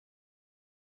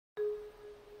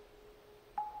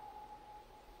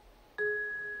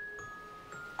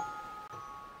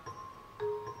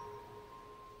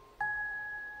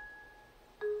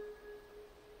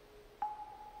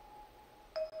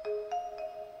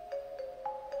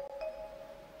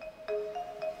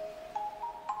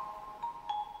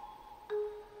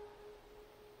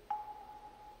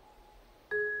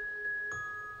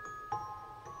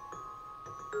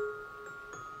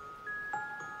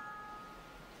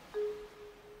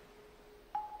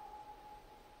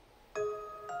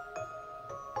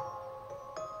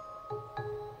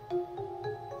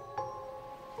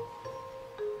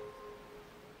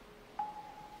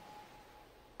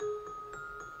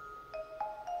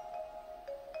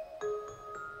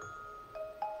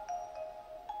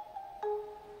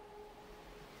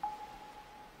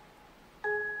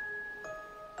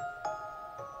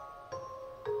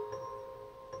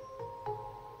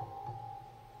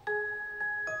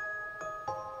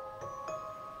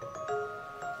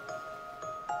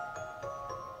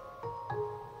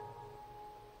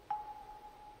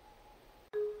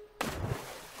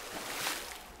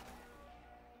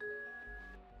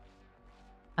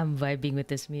I'm vibing with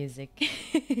this music.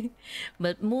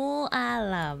 But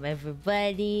Mooyüseum,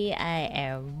 everybody, I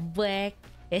am back.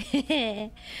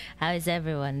 How is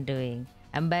everyone doing?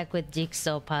 I'm back with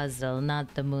Jigsaw Puzzle,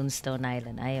 not the Moonstone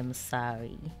Island. I am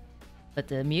sorry. But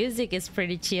the music is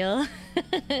pretty chill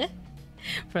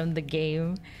from the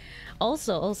game.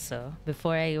 Also,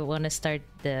 before I want to start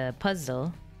the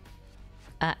puzzle,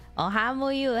 oh, hi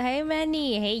Mooyü, hey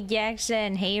Manny, hey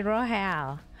Jackson, hey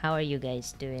Rohal. How are you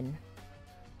guys doing?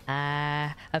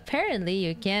 Apparently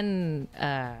you can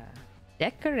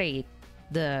decorate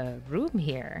the room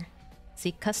here.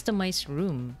 See, customized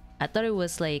room. I thought it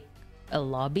was like a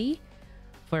lobby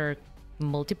for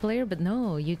multiplayer, but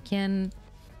no, you can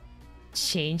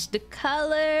change the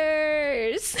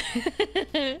colors.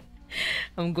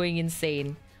 I'm going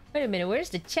insane. Wait a minute,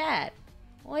 where's the chat?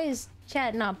 Why is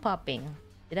chat not popping?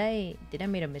 Did I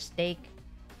make a mistake?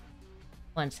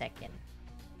 1 second.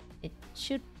 It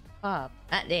should pop.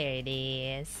 Ah, there it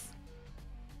is.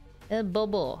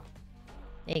 Bobo.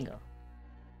 There you go.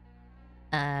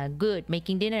 Good.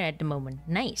 Making dinner at the moment.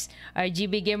 Nice.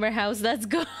 RGB Gamer House, let's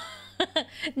go.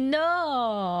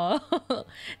 No!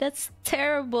 That's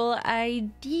terrible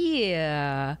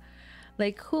idea.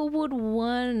 Like, who would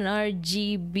want an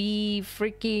RGB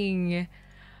freaking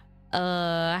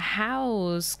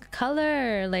house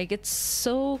color? Like, it's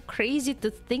so crazy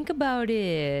to think about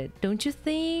it, don't you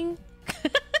think?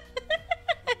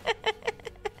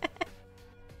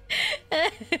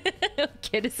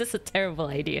 Okay, this is a terrible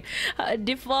idea.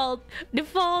 Default.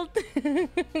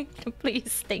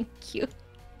 Please, thank you.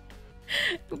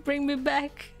 Bring me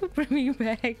back.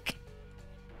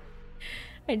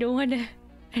 I don't wanna.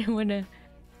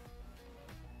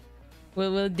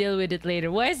 We'll deal with it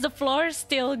later. Why is the floor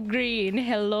still green?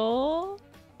 Hello?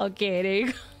 Okay, there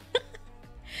you go.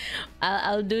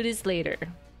 I'll do this later.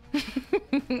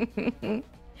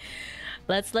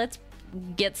 Let's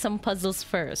get some puzzles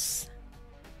first.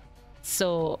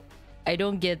 So I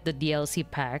don't get the DLC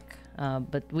pack,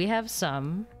 but we have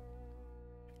some.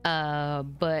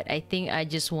 But I think I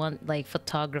just want like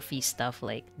photography stuff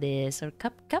like this, or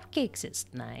cupcakes is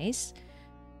nice.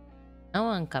 I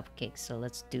want cupcakes, so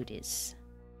let's do this.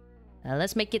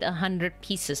 Let's make it 100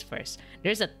 pieces first.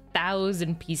 There's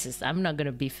 1,000 pieces. I'm not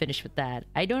gonna be finished with that.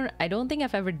 I don't think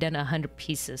I've ever done 100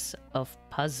 pieces of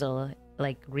puzzle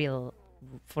like real.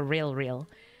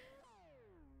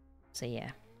 So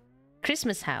yeah.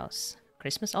 Christmas house.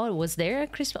 Christmas. Oh, was there a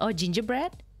Christmas? Oh,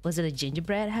 gingerbread? Was it a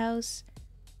gingerbread house?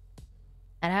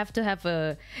 I'd have to have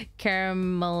a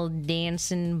caramel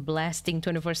dancing blasting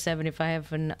 24/7 if I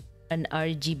have an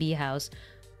RGB house.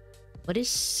 What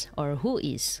is or who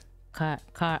is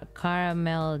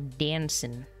caramel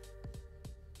dancing?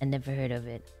 I never heard of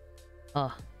it.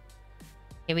 Oh,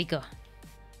 here we go.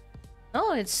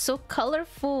 Oh, it's so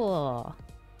colorful.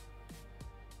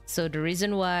 So the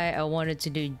reason why I wanted to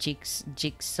do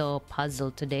jigsaw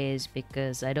puzzle today is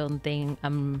because I don't think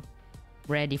I'm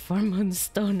ready for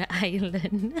Moonstone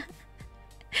Island.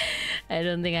 I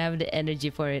don't think I have the energy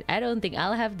for it. I don't think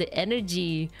I'll have the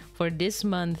energy for this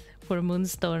month for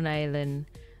Moonstone Island.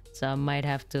 So I might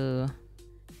have to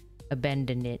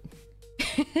abandon it.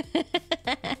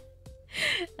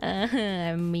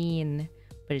 I mean,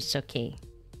 but it's okay.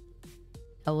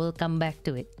 I will come back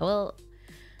to it. Well,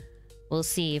 we'll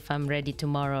see if I'm ready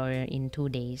tomorrow or in 2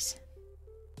 days.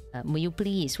 Mooyü,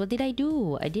 please. What did I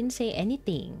do? I didn't say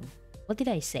anything. What did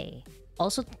I say?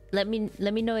 Also, let me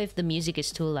know if the music is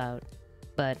too loud.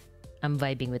 But I'm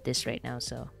vibing with this right now,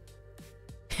 so.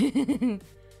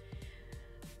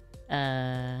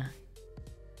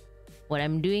 What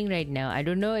I'm doing right now, I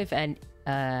don't know if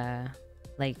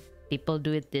like people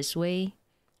do it this way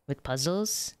with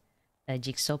puzzles,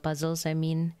 jigsaw puzzles. I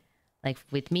mean, like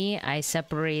with me, I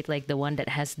separate like the one that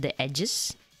has the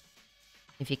edges.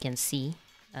 If you can see,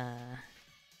 how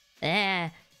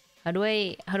do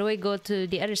I go to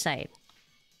the other side?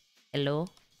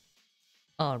 Hello?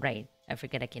 Oh, right. I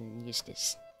forget I can use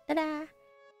this. Ta-da!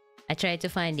 I try to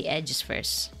find the edges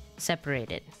first.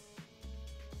 Separate it.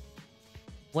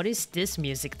 What is this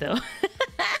music though?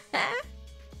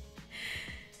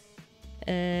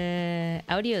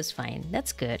 Audio is fine.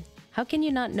 That's good. How can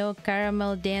you not know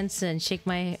caramel dance and shake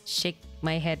my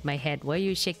head? Why are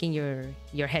you shaking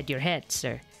your head,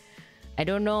 sir? I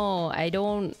don't know.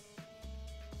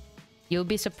 You'll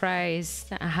be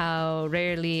surprised how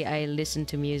rarely I listen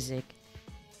to music.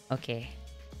 Okay.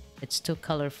 It's too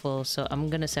colorful, so I'm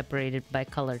gonna separate it by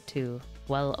color too,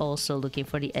 while also looking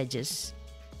for the edges.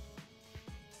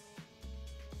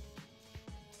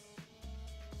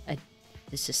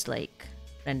 This is like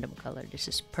random color. This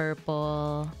is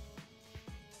purple.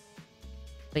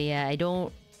 But yeah, I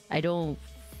don't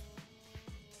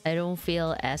I don't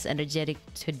feel as energetic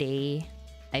today.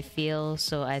 I feel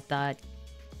so I thought,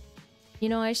 you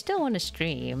know, I still want to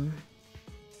stream,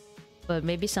 but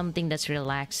maybe something that's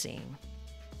relaxing.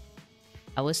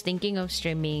 I was thinking of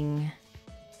streaming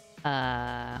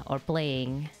or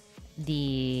playing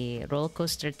the Roller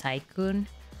Coaster Tycoon,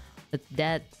 but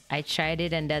that I tried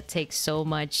it and that takes so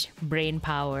much brain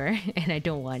power and I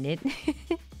don't want it.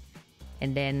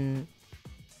 And then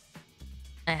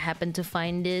I happened to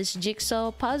find this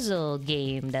jigsaw puzzle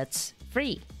game that's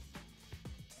free,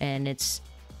 and it's,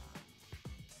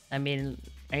 I mean,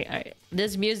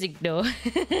 this music though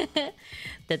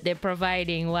that they're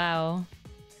providing, wow,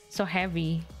 so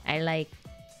heavy. I like.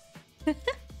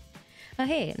 Oh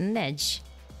hey, Nedge.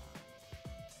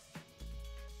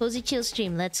 Cozy chill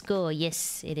stream, let's go.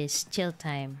 Yes, it is chill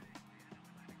time.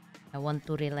 I want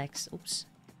to relax. Oops.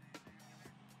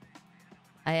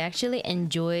 I actually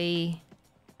enjoy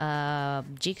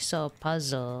jigsaw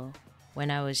puzzle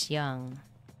when I was young,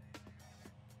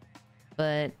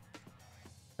 but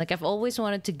like I've always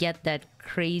wanted to get that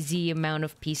crazy amount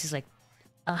of pieces, like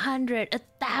 100,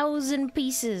 1,000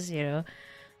 pieces, you know,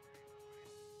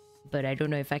 but I don't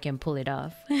know if I can pull it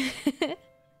off.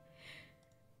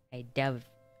 I doubt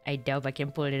I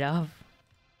can pull it off,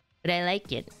 but I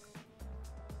like it.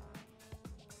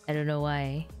 I don't know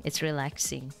why. It's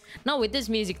relaxing. Not with this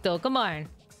music though, come on.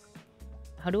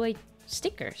 How do I...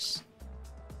 stickers?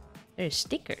 There's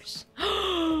stickers.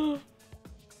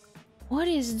 What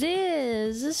is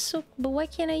this? This is so... but why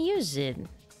can't I use it?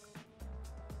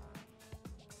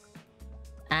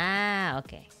 Ah,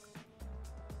 okay.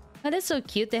 Oh, that's so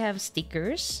cute. They have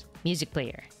stickers. Music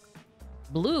player.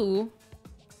 Blue.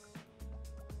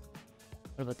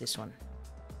 What about this one?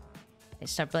 I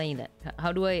start playing that.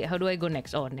 How do I go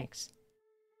next? Oh, next.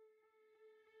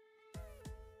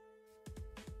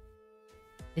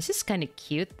 This is kind of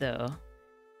cute though.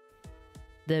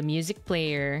 The music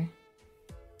player.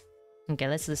 Okay,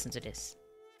 let's listen to this.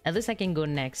 At least I can go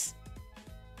next.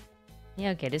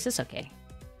 Yeah, okay, this is okay.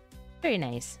 Very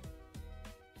nice.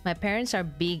 My parents are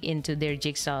big into their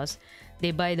jigsaws.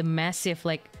 They buy the massive,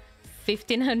 like,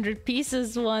 1,500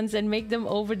 pieces ones and make them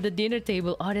over the dinner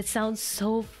table. Oh, that sounds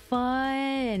so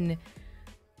fun.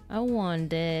 I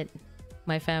want it.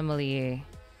 My family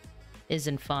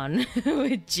isn't fun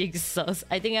with jigsaws.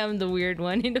 I think I'm the weird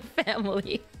one in the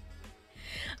family.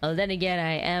 Well, then again,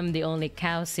 I am the only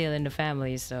COWSEAL in the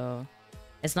family, so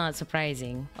it's not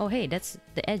surprising. Oh, hey, that's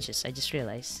the edges. I just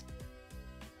realized.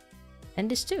 And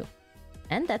this too.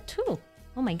 And that too.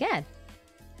 Oh my god.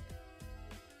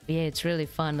 But yeah, it's really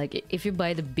fun. Like, if you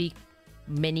buy the big,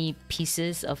 many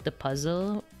pieces of the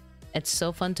puzzle, it's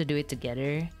so fun to do it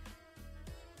together.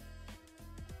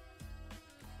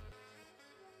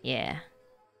 Yeah.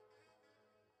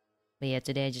 But yeah,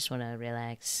 today I just want to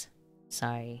relax.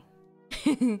 Sorry.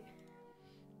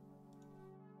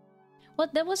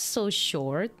 What? That was so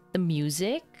short. The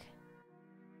music.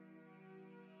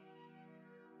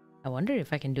 I wonder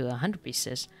if I can do 100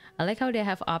 pieces. I like how they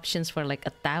have options for like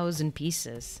 1,000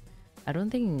 pieces. I don't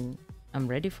think I'm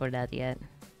ready for that yet.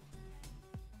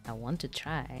 I want to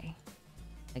try.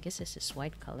 I guess this is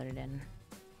white color then.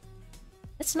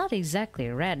 It's not exactly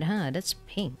red, huh? That's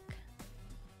pink.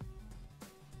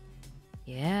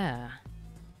 Yeah.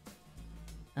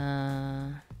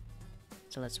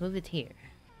 So let's move it here.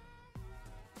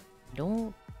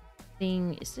 Don't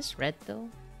think... is this red though?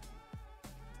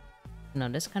 No,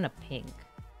 that's kind of pink.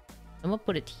 I'm gonna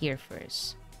put it here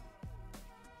first.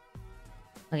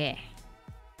 Okay.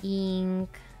 Pink.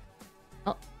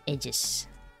 Oh, edges.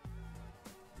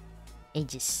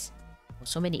 Edges. Oh,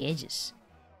 so many edges.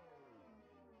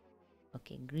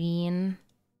 Okay, green.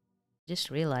 Just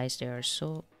realized there are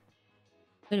so...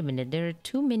 wait a minute, there are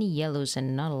too many yellows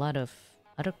and not a lot of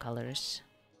other colors.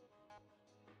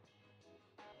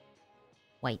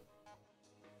 White.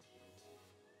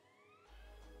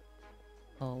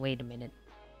 Oh, wait a minute.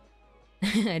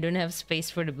 I don't have space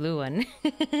for the blue one.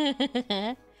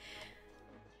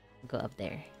 Go up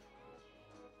there.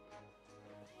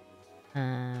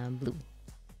 Blue.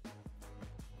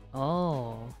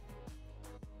 Oh.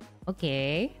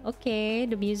 Okay, okay,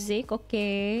 the music,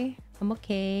 okay. I'm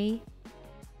okay.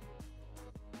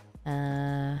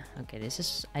 Okay, this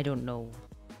is... I don't know.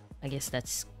 I guess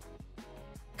that's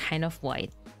kind of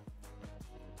white.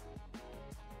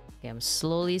 Okay, I'm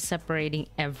slowly separating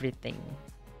everything.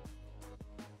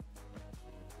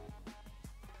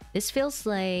 This feels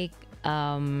like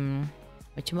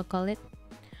whatchamacallit?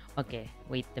 Okay,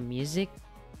 wait, the music.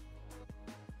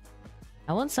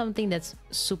 I want something that's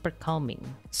super calming.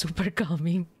 Super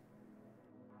calming.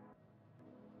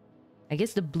 I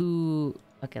guess the blue...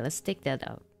 okay, let's take that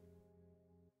out.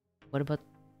 What about...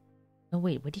 Oh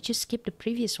wait, why did you skip the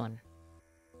previous one?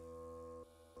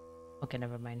 Okay,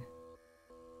 never mind.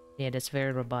 Yeah, that's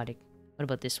very robotic. What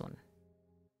about this one?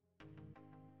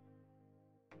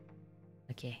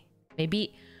 Okay.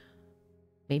 Maybe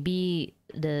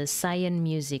the Cyan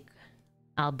music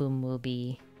album will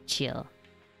be chill.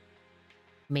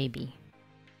 Maybe.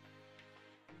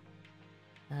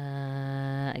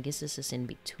 I guess this is in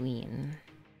between.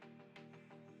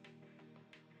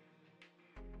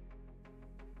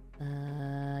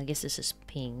 I guess this is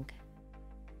pink.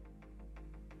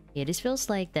 Yeah, this feels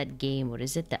like that game. What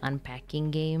is it? The unpacking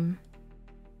game?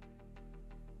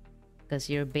 Because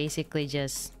you're basically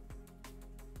just...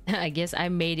 I guess I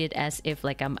made it as if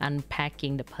like I'm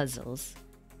unpacking the puzzles.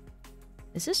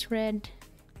 Is this red?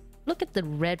 Look at the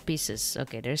red pieces.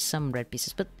 Okay, there's some red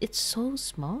pieces, but it's so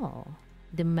small.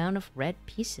 The amount of red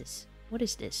pieces. What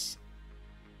is this?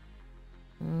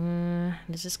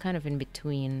 This is kind of in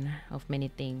between of many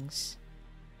things.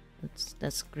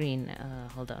 That's green.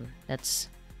 Hold on. That's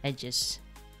edges.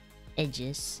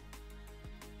 Edges.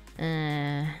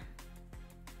 Okay,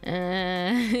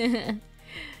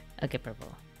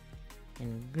 purple.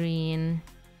 And green.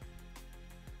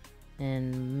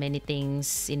 And many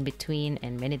things in between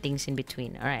and many things in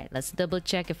between. Alright, let's double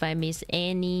check if I miss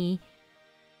any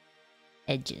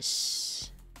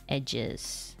edges.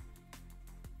 Edges.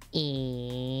 I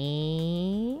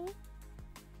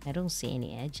don't see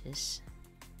any edges.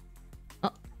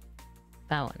 Oh,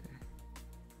 that one.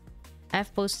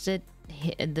 I've posted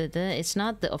it's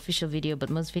not the official video, but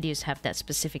most videos have that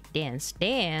specific dance.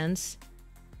 Dance?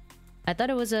 I thought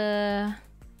it was a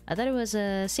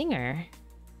singer.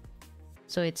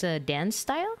 So it's a dance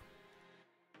style?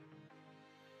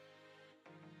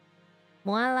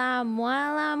 Mualam,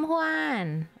 mualam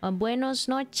Juan. Buenos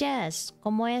noches.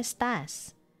 ¿Cómo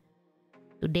estás?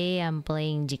 Today I'm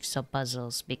playing jigsaw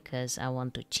puzzles because I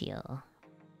want to chill.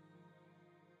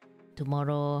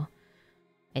 Tomorrow,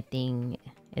 I think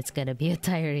it's gonna be a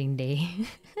tiring day.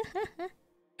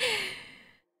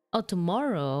 Oh,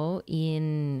 tomorrow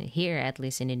in here, at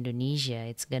least in Indonesia,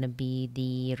 it's gonna be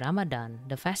the Ramadan,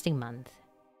 the fasting month.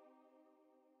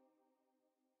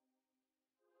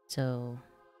 So,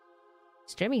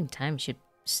 streaming time should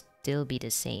still be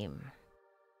the same.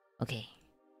 Okay,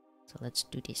 so let's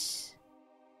do this.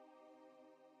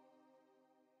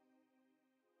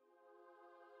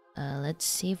 Let's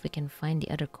see if we can find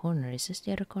the other corner. Is this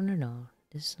the other corner? No,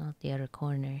 this is not the other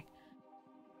corner.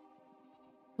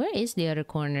 Where is the other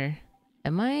corner?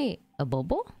 Am I a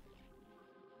bobo?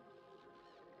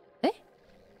 Eh?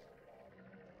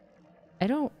 I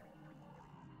don't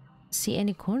see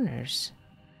any corners.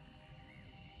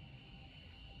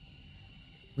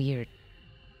 Weird.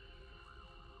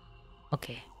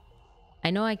 Okay. I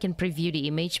know I can preview the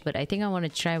image, but I think I want to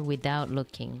try without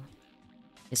looking.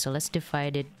 Okay, so let's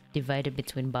divide it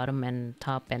between bottom and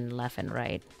top and left and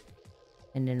right.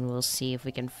 And then we'll see if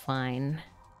we can find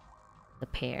the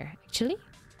pair. Actually,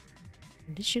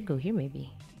 this should go here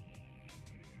maybe.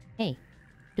 Hey,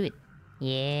 do it.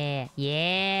 Yeah,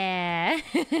 yeah.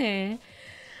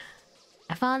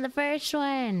 I found the first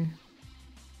one.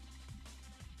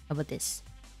 How about this?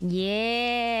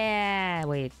 Yeah.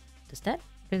 Wait, does that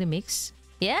really mix?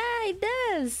 Yeah, it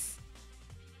does.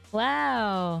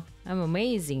 Wow, I'm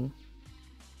amazing.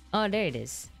 Oh, there it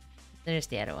is. There's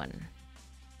the other one.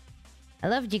 I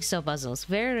love jigsaw puzzles.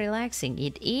 Very relaxing.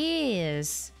 It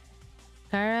is.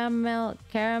 Caramel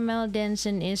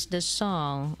Dancing is the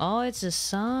song. Oh, it's a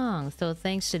song. So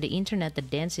thanks to the internet, the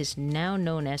dance is now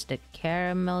known as the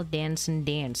Caramel Dancing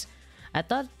dance. I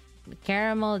thought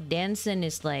caramel dancing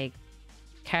is like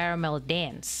caramel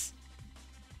dance.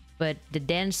 But the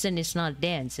dancing is not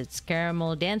dance. It's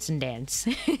caramel dancing dance.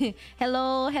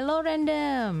 Hello, hello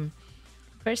random.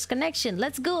 First connection.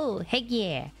 Let's go. Heck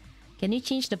yeah. Can you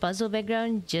change the puzzle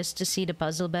background just to see the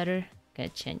puzzle better?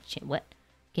 What?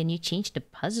 Can you change the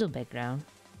puzzle background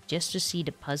just to see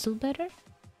the puzzle better?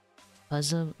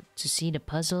 Puzzle to see the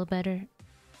puzzle better?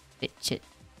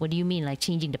 What do you mean, like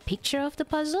changing the picture of the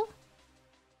puzzle?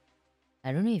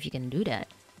 I don't know if you can do that.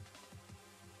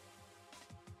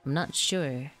 I'm not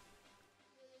sure.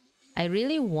 I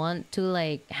really want to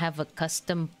like have a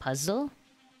custom puzzle.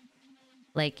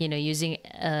 Like, you know, using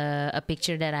a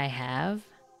picture that I have.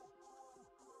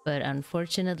 But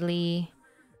unfortunately,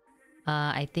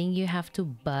 I think you have to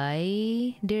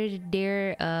buy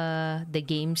the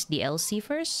game's DLC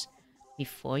first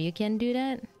before you can do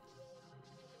that.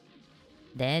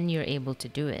 Then you're able to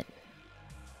do it.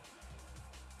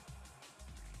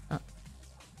 Oh.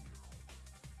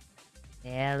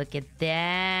 Yeah, look at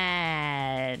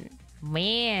that.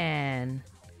 Man.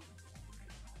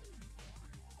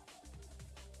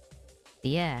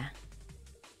 Yeah.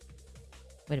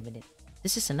 Wait a minute.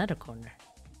 This is another corner.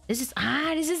 This is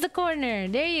the corner.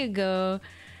 There you go.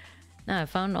 Now I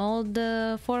found all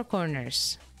the 4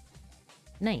 corners.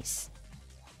 Nice.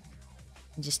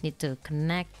 I just need to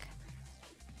connect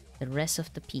the rest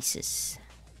of the pieces.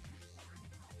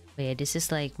 But yeah, this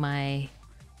is like my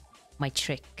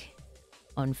trick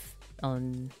on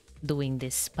doing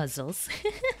these puzzles.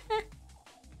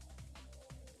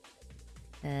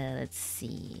 Let's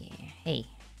see. Hey,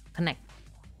 connect.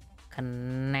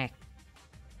 Why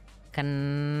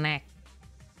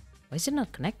is it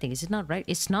not connecting? Is it not right?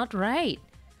 It's not right.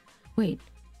 Wait.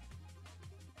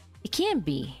 It can't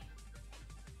be.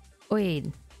 Wait.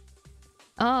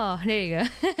 Oh, there you go.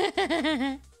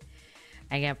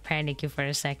 I got panicky for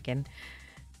a second.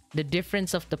 The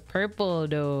difference of the purple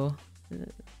though.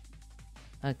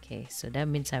 Okay, so that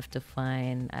means I have to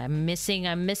find... I'm missing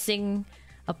a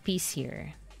piece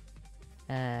here.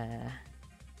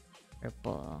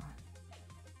 Purple.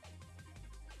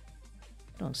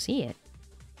 I don't see it.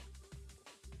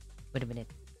 Wait a minute.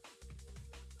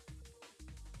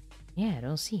 Yeah, I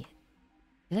don't see it. I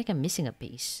feel like I'm missing a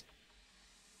piece.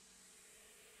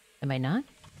 Am I not?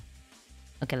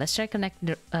 Okay, let's try connect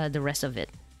the rest of it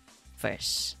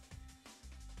first.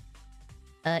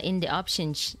 In the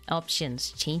options,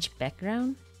 change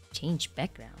background. Change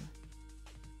background.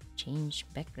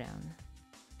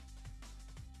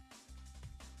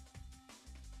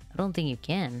 I don't think you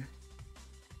can.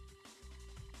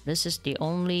 This is the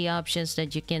only options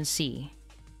that you can see.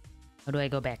 How do I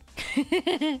go back?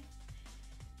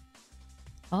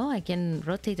 Oh, I can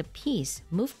rotate a piece.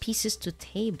 Move pieces to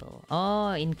table.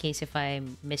 Oh, in case if I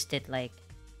missed it like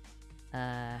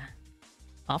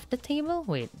off the table?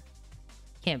 Wait.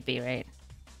 Can't be, right?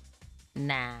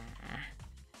 Nah.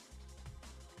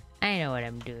 I know what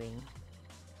I'm doing.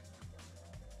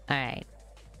 Alright.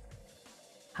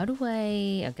 How do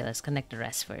I... Okay, let's connect the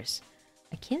rest first.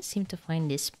 I can't seem to find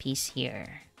this piece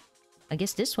here. I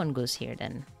guess this one goes here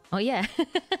then. Oh yeah.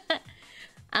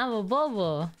 I'm a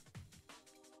bobo.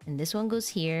 And this one goes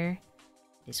here.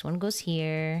 This one goes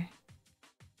here.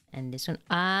 And this one...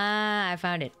 Ah, I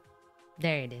found it.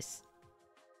 There it is.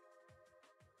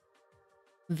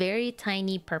 Very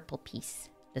tiny purple piece.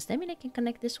 Does that mean I can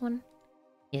connect this one?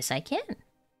 Yes, I can.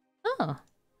 Oh.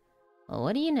 Well,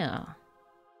 what do you know?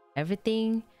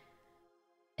 Everything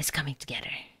is coming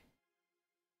together.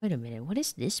 Wait a minute. What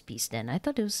is this piece then? I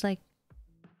thought it was like...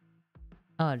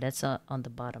 Oh, that's on the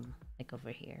bottom. Like over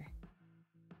here.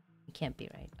 It can't be,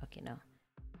 right? Okay, no.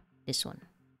 This one.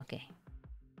 Okay.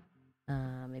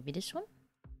 Maybe this one?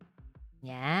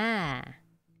 Yeah.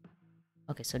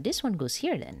 Okay, so this one goes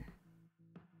here then.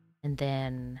 And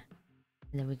then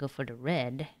we go for the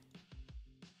red.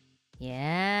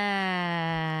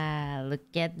 Yeah. Look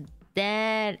at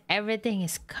that. Everything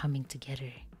is coming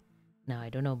together. Now, I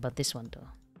don't know about this one though.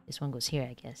 This one goes here,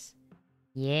 I guess.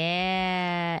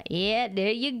 Yeah. Yeah,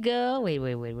 there you go. Wait.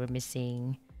 We're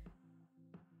missing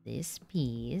this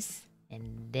piece.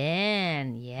 And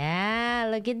then, yeah,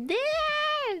 look at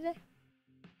that.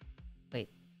 Wait.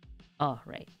 Oh,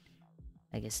 right.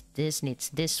 I guess this needs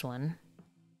this one.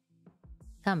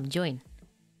 Come, join.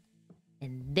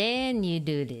 And then you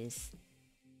do this.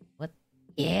 What?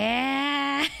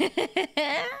 Yeah!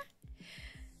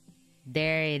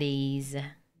 There it is.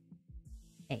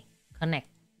 Hey, connect.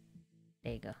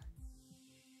 There you go.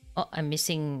 Oh, I'm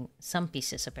missing some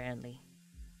pieces apparently.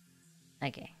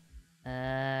 Okay.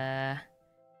 I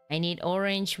need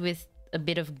orange with a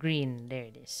bit of green. There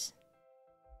it is.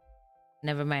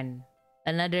 Never mind.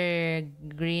 Another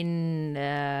green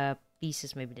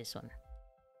pieces, maybe this one.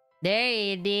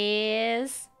 There it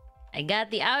is. I got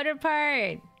the outer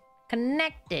part.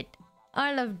 Connected.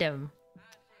 All of them.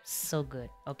 So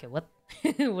good. Okay, what?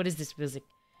 What is this music?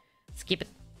 Skip it.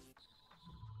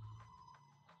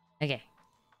 Okay.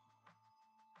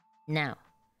 Now.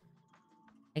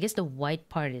 I guess the white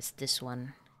part is this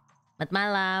one.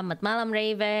 Matmalam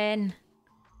Raven.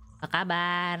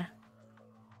 Pakabar.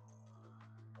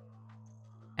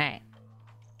 Alright.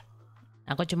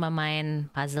 Ako cuma main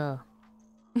puzzle.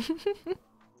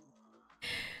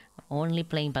 Only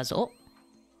playing puzzle. Oh!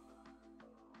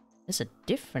 There's a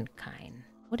different kind.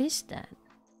 What is that?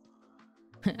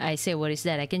 I say what is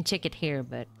that? I can check it here,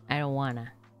 but I don't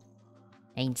wanna.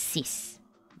 I insist.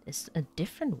 There's a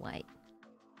different white.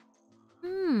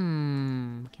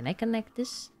 Can I connect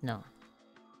this? No.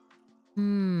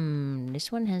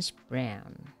 This one has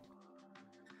brown.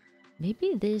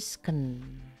 Maybe this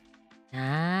can...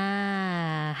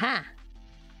 Ah! Ha!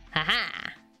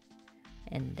 Ha!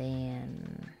 And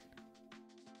then...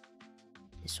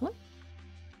 This one?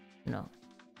 No.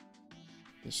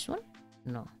 This one?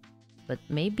 No. But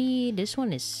maybe this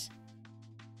one is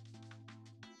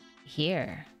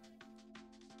here.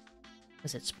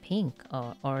 Because it's pink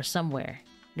or somewhere.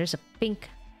 There's a pink,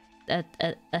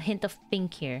 a hint of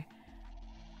pink here.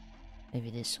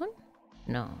 Maybe this one?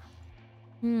 No.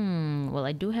 Well,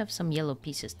 I do have some yellow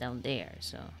pieces down there,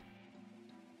 so...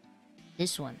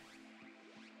 This one.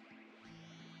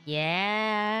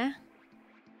 Yeah!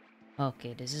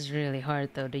 Okay, this is really hard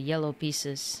though, the yellow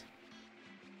pieces.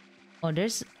 Oh,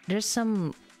 there's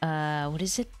some... what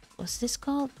is it? What's this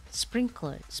called?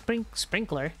 Sprinkler.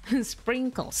 Sprinkler?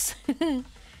 Sprinkles.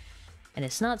 And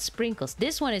it's not sprinkles.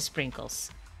 This one is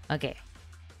sprinkles. Okay.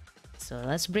 So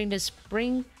let's bring the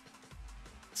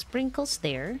sprinkles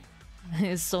there.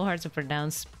 It's so hard to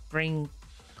pronounce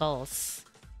sprinkles.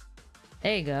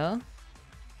 There you go.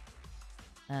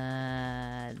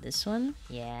 This one?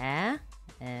 Yeah.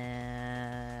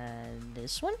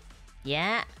 This one?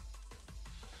 Yeah.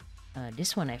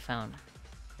 This one I found.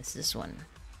 It's this one.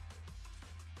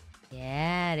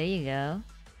 Yeah, there you go.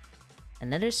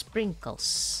 Another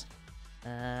sprinkles.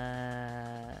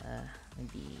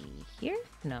 Maybe here?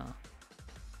 No.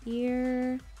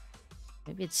 Here.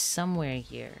 Maybe it's somewhere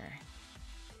here.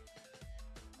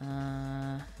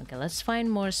 Okay, let's find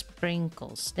more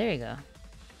sprinkles. There you go.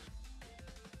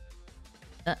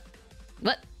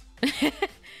 What?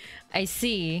 I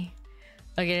see.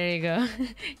 Okay, there you go.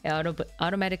 It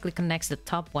automatically connects the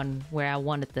top one where I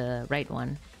wanted the right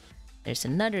one. There's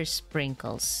another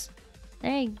sprinkles.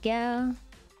 There you go.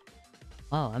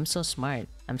 Wow, I'm so smart.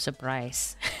 I'm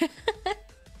surprised.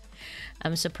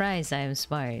 I'm surprised I am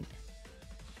smart.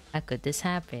 How could this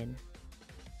happen?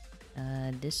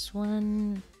 This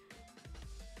one...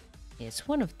 It's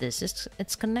one of this.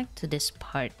 It's connected to this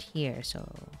part here, so...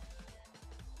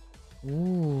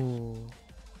 Ooh.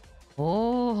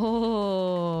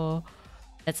 Oh!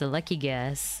 That's a lucky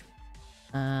guess.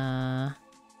 I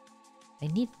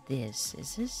need this.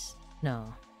 Is this?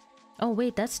 No. Oh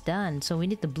wait, that's done. So we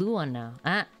need the blue one now.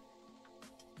 Ah!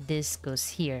 This goes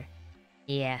here.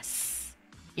 Yes!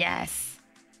 Yes!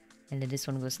 And then this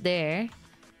one goes there.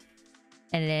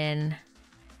 And then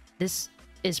this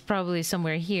is probably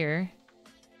somewhere here.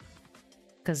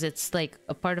 Because it's like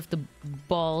a part of the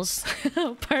balls.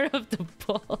 Part of the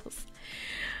balls.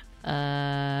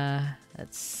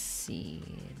 Let's see.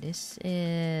 This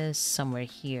is somewhere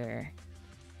here.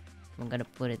 I'm gonna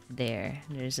put it there.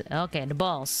 There's... Okay, the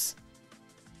balls.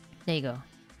 There you go.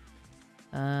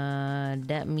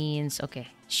 That means... Okay,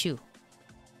 shoe.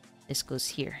 This goes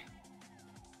here.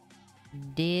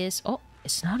 This... Oh,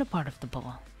 it's not a part of the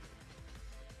ball.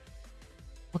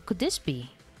 What could this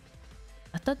be?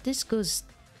 I thought this goes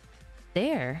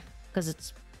there. Because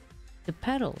it's the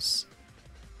pedals.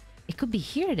 It could be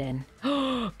here then.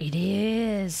 Oh, it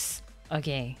is.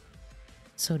 Okay.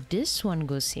 So this one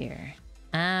goes here.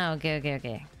 Ah, okay, okay,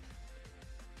 okay.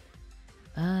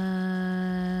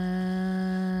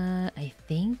 I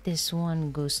think this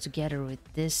one goes together with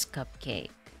this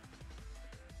cupcake.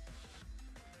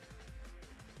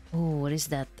 Oh, what is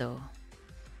that though?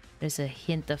 There's a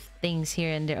hint of things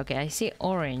here and there. Okay, I see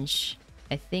orange.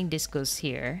 I think this goes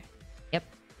here. Yep,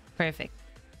 perfect.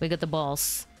 We got the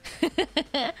balls.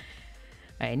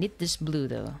 I need this blue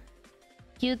though.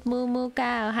 Cute moo moo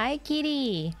cow. Hi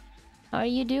kitty. How are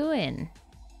you doing?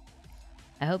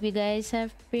 I hope you guys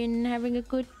have been having a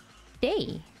good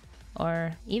day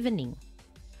or evening.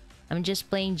 I'm just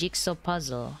playing Jigsaw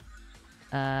Puzzle.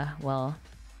 Well,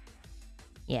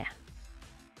 yeah.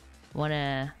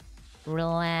 Wanna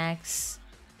relax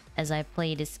as I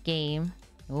play this game.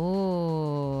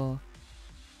 Oh,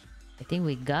 I think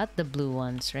we got the blue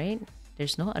ones, right?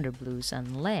 There's no other blues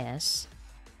unless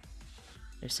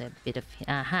there's a bit of...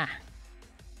 Aha!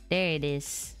 There it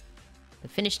is. We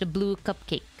finished the blue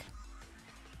cupcake.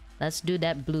 Let's do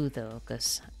that blue though,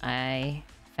 because I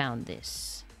found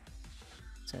this.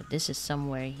 So this is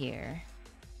somewhere here.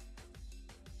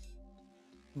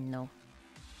 No.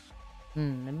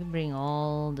 Let me bring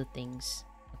all the things.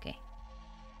 Okay.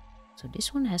 So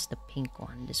this one has the pink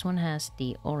one. This one has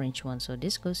the orange one. So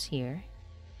this goes here.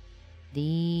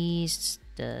 This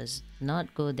does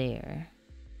not go there.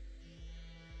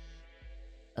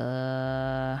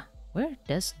 Where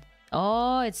does...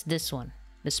 Oh, it's this one.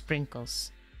 The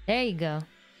sprinkles. There you go.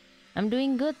 I'm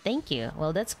doing good, thank you.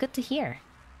 Well, that's good to hear.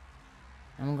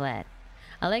 I'm glad.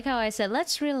 I like how I said,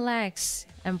 let's relax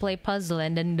and play puzzle,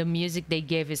 and then the music they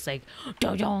gave is like...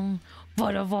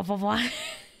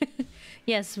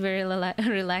 Yes, very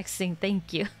relaxing,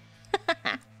 thank you.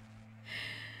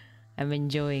 I'm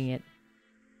enjoying it.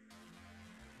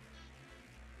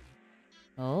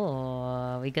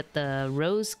 Oh, we got the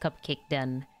rose cupcake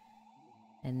done.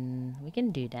 And we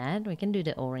can do that. We can do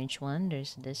the orange one.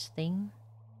 There's this thing.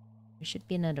 There should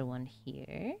be another one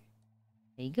here.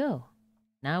 There you go.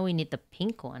 Now we need the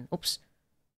pink one. Oops.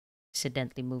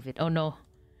 Accidentally move it. Oh no.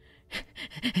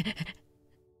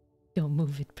 Don't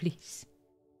move it, please.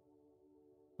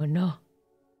 Oh no.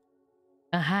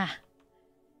 Aha.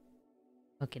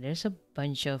 Okay, there's a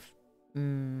bunch of...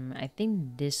 I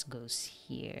think this goes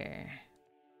here.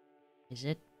 Is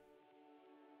it?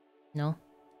 No?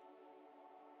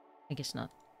 I guess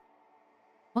not.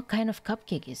 What kind of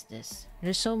cupcake is this?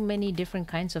 There's so many different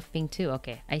kinds of pink too.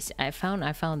 Okay, I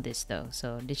found this though,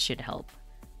 so this should help.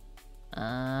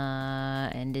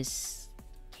 And this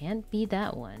can't be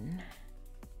that one.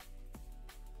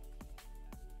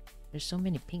 There's so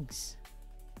many pinks.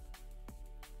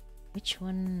 Which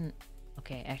one?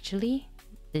 Okay, actually,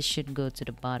 this should go to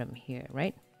the bottom here,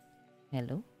 right?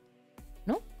 Hello?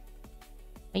 No?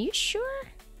 Are you sure?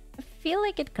 I feel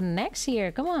like it connects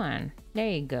here. Come on. There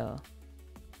you go.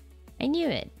 I knew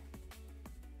it.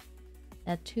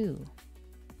 That too.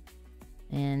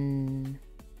 And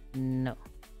no.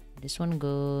 This one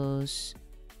goes...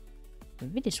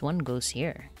 Maybe this one goes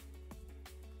here.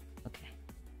 Okay.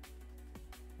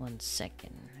 1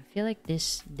 second. I feel like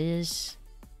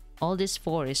all this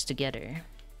 4 is together.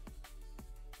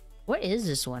 Where is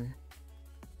this one?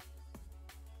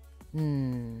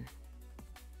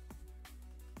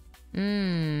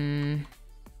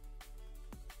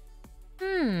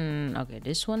 Okay,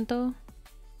 this one though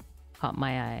caught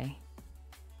my eye.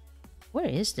 Where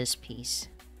is this piece?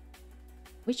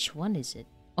 Which one is it?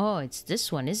 Oh, it's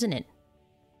this one, isn't it?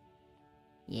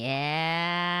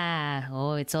 Yeah.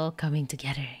 Oh, it's all coming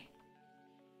together.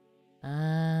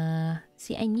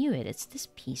 See, I knew it. It's this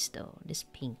piece though, this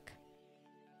pink.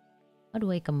 How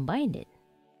do I combine it?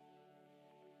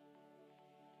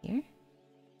 Here?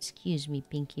 Excuse me,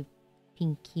 pinky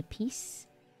piece.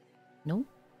 No?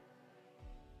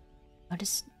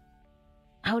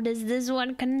 How does this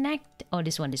one connect? Oh,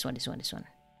 this one. Okay.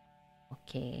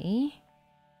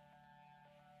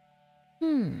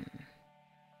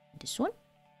 This one?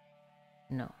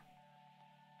 No.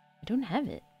 I don't have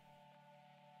it.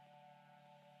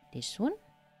 This one?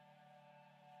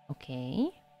 Okay.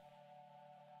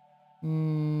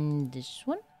 This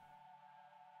one?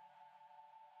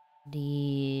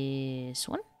 This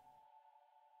one?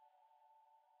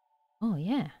 Oh,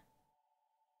 yeah.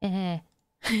 And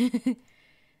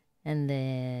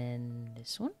then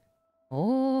this one?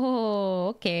 Oh,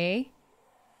 okay.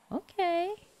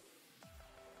 Okay.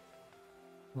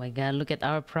 Oh my god, look at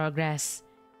our progress.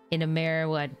 In a mere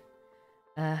what?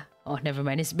 Oh, never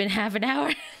mind. It's been half an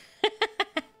hour.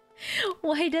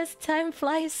 Why does time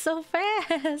fly so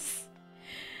fast?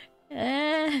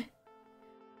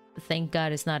 Thank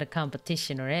God it's not a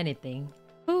competition or anything.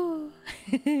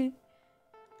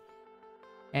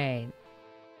 Alright.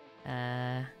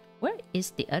 Where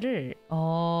is the other?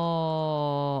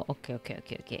 Oh,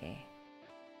 okay.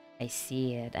 I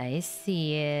see it.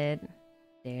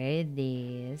 There it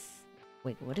is.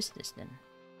 Wait, what is this then?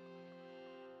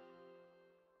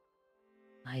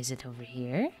 Is it over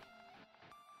here?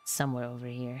 Somewhere over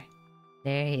here.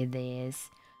 There it is.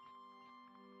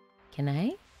 Can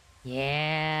I?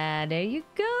 Yeah, there you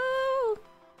go.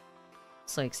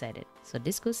 So excited. So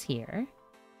this goes here.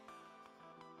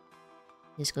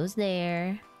 This goes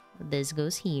there. This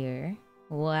goes here.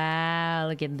 Wow,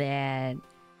 look at that.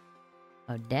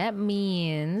 Oh, that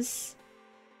means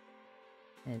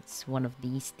it's one of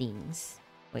these things.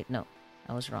 Wait, no,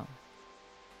 I was wrong.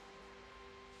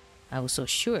 I was so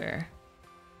sure.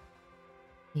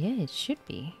 Yeah, it should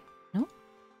be. No?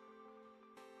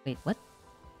 Wait, what?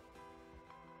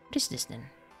 What is this then?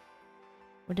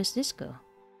 Where does this go?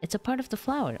 It's a part of the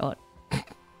flower. Oh,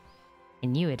 I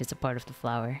knew it. It's a part of the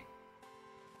flower.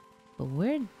 But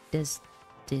where does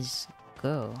this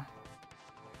go?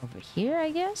 Over here,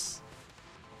 I guess?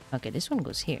 Okay, this one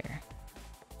goes here.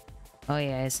 Oh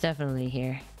yeah, it's definitely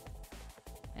here.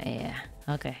 Yeah,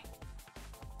 okay.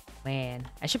 Man,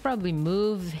 I should probably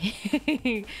move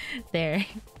there.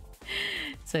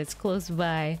 So it's close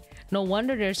by. No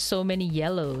wonder there's so many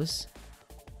yellows.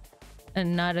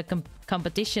 And not a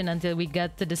competition until we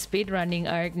got to the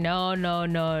speedrunning arc. No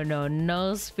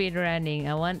speedrunning.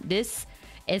 I want this.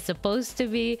 It's supposed to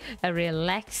be a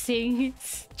relaxing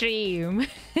stream.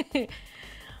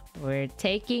 We're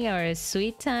taking our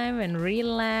sweet time and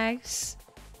relax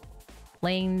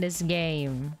playing this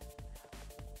game.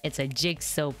 It's a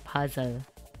jigsaw puzzle.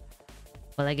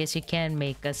 Well, I guess you can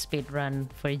make a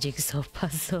speedrun for a jigsaw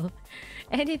puzzle.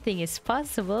 Anything is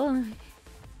possible.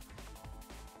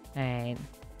 Alright.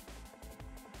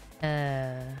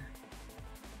 There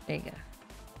you go.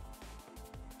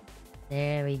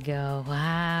 There we go.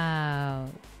 Wow.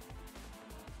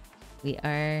 We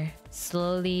are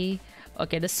slowly...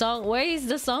 Okay, the song... Why is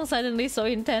the song suddenly so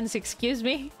intense? Excuse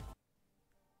me?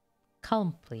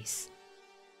 Calm, please.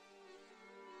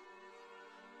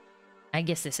 I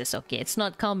guess this is okay. It's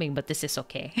not calming, but this is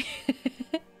okay.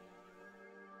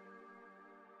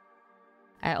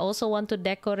 I also want to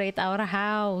decorate our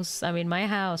house. I mean, my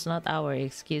house, not our.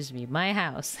 Excuse me. My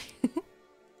house.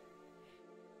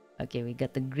 Okay, we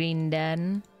got the green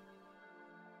done.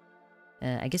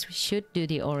 I guess we should do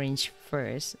the orange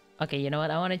first. Okay, you know what?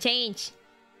 I want to change.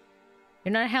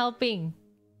 You're not helping.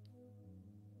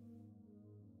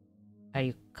 Are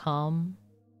you calm?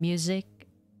 Music?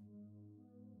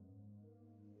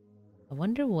 I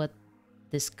wonder what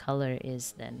this color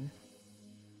is then.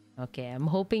 Okay, I'm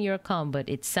hoping you're calm, but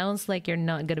it sounds like you're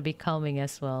not gonna be calming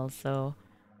as well, so...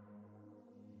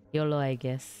 YOLO, I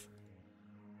guess.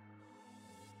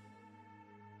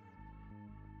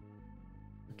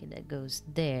 Okay, that goes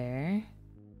there.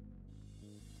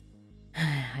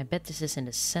 I bet this is in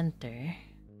the center.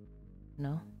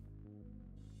 No?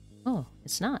 Oh,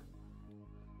 it's not.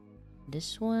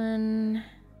 This one...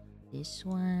 This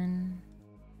one...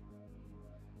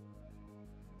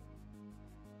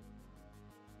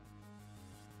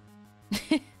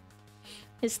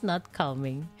 It's not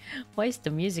calming. Why is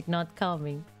the music not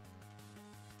calming?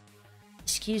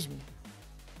 Excuse me.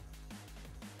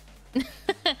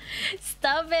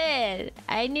 Stop it!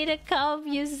 I need a calm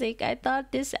music. I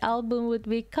thought this album would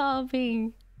be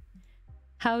calming.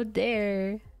 How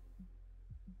dare.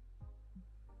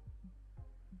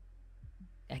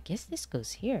 I guess this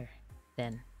goes here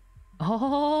then.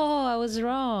 Oh, I was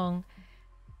wrong.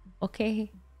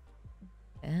 Okay.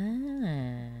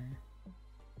 Ah.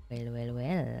 Well.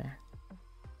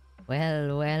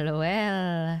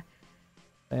 Well.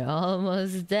 We're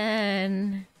almost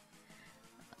done.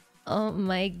 Oh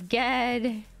my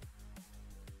god.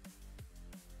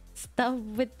 Stop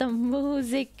with the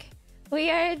music. We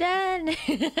are done.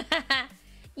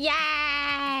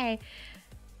 Yay!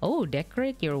 Oh,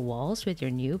 decorate your walls with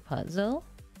your new puzzle.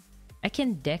 I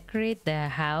can decorate the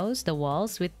house, the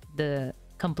walls with the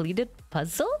completed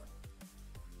puzzle?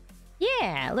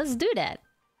 Yeah, let's do that.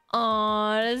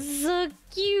 Oh, that's so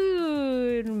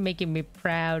cute. Making me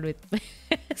proud with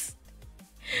this.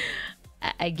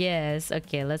 I guess.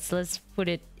 Okay, let's put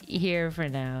it here for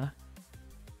now.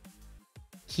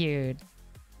 Cute.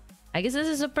 I guess this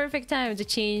is a perfect time to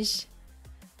change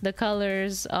the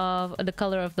colors of the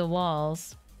color of the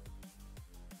walls.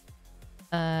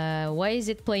 Why is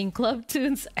it playing club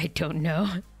tunes? I don't know.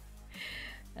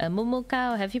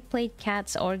 Momocow, have you played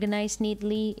Cats Organized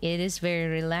Neatly? It is very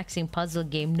relaxing puzzle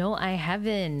game. No, I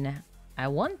haven't. I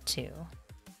want to.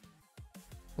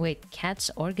 Wait, Cats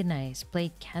Organized.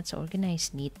 Played Cats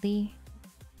Organized Neatly?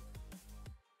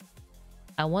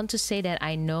 I want to say that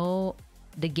I know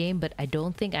the game, but I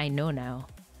don't think I know now.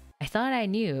 I thought I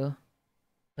knew,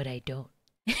 but I don't.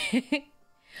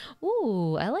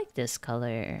 Ooh, I like this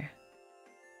color.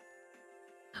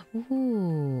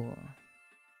 Ooh.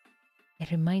 It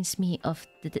reminds me of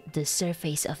the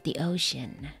surface of the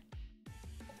ocean.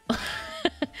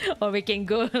 Or we can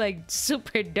go like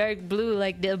super dark blue,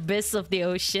 like the abyss of the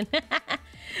ocean.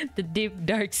 The deep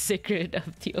dark secret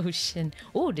of the ocean.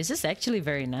 Oh, this is actually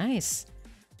very nice.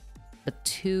 But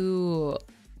too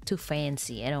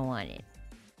fancy. I don't want it.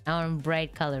 I want a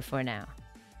bright color for now.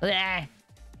 Blah!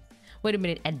 Wait a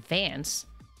minute, advance?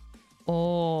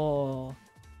 Oh,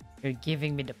 you're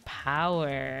giving me the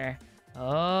power.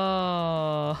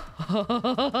 Oh.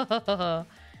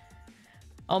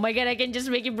 Oh my god, I can just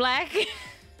make it black.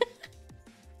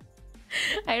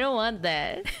 I don't want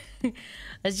that.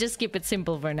 Let's just keep it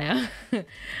simple for now.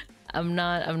 I'm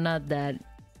not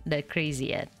that crazy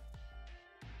yet.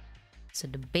 So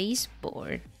the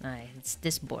baseboard, it's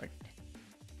this board.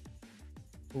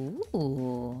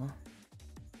 Ooh.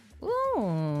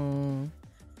 Ooh.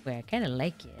 Well, I kind of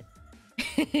like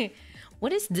it.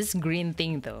 What is this green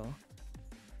thing though?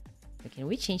 Can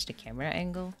we change the camera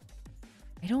angle?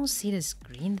 I don't see this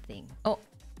green thing. Oh,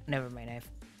 never mind.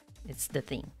 It's the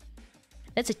thing.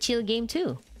 That's a chill game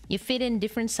too. You fit in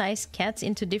different sized cats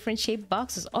into different shaped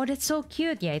boxes. Oh, that's so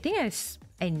cute. Yeah, I think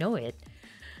I know it.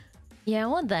 Yeah, I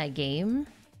want that game.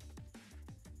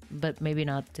 But maybe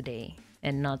not today.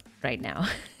 And not right now.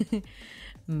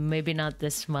 Maybe not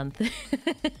this month.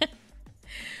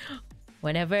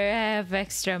 Whenever I have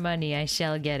extra money, I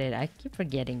shall get it. I keep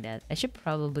forgetting that. I should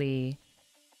probably...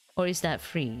 Or is that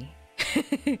free?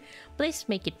 Please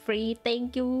make it free.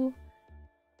 Thank you.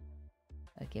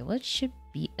 Okay, what should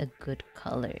be a good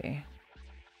color?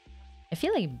 I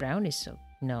feel like brown is so...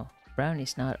 No, brown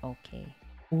is not okay.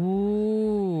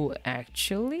 Ooh,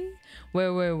 actually?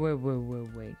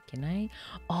 Wait. Can I?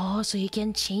 Oh, so you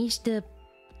can change the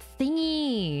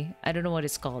thingy. I don't know what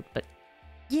it's called, but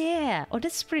yeah. Oh,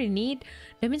 that's pretty neat.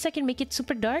 That means I can make it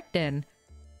super dark then.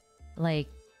 Like,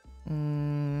 Let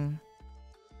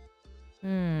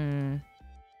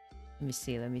me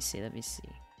see.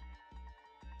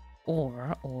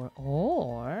 Or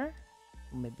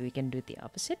maybe we can do the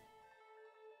opposite.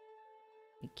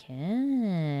 We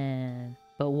can.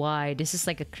 But why? This is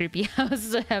like a creepy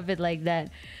house to have it like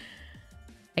that.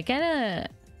 I kind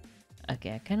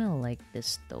of like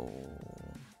this though.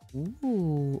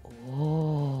 Ooh.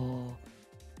 Oh.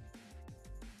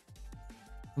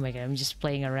 Oh my god, I'm just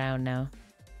playing around now.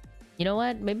 You know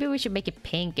what? Maybe we should make it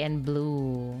pink and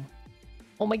blue.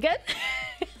 Oh my god.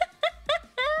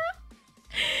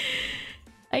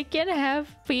 I can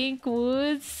have pink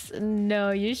woods.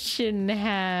 No, you shouldn't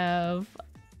have.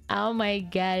 Oh my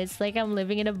god, it's like I'm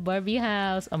living in a Barbie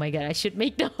house. Oh my god, I should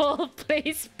make the whole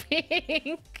place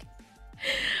pink.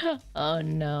 Oh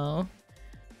no.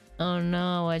 Oh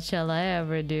no, what shall I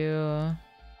ever do?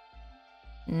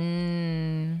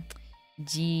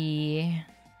 Gee.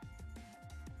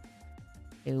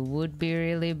 It would be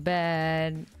really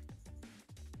bad.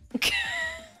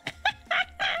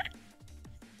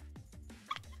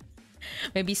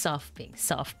 Maybe soft pink.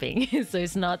 So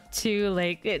it's not too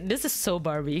like this is so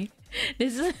Barbie.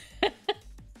 This is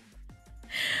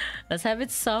Let's have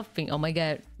it soft pink. Oh my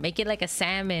god, make it like a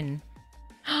salmon.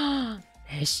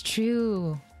 That's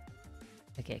true.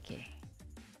 Okay.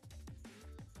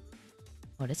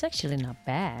 Oh, that's actually not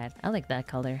bad. I like that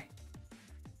color.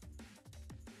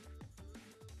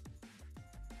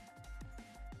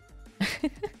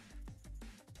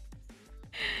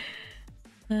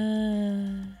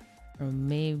 Or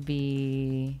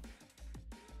maybe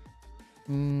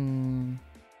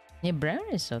yeah, brown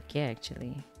is okay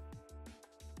actually.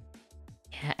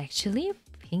 Yeah, actually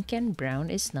pink and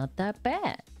brown is not that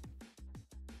bad.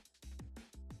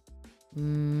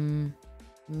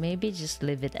 Maybe just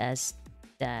leave it as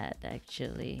that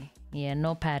actually. Yeah,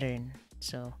 no pattern.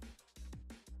 So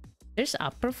there's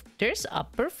upper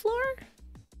floor?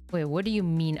 Wait, what do you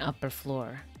mean upper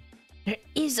floor? There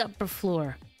is upper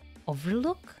floor.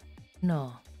 Overlook?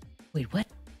 No. Wait, what?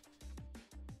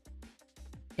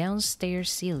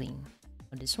 Downstairs ceiling.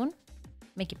 Oh, this one?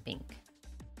 Make it pink.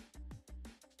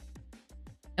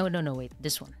 Oh, no, wait.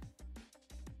 This one.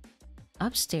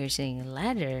 Upstairs ceiling.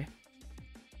 Ladder.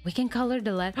 We can color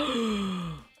the ladder.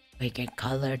 We can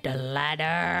color the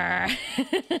ladder.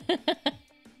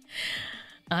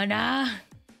 Oh, no.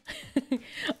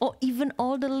 Oh, even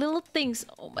all the little things.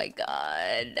 Oh my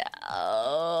god.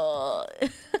 Oh.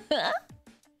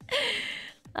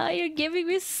 Oh, you're giving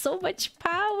me so much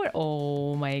power.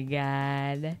 Oh my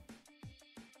god.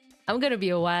 I'm gonna be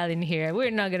a while in here.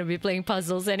 We're not gonna be playing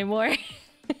puzzles anymore.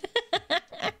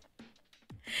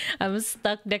 I'm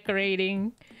stuck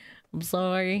decorating. I'm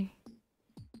sorry.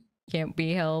 Can't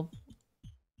be helped.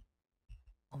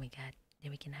 Oh my god.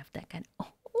 Then we can have that kind. Oh,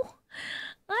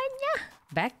 yeah.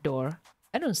 Back door.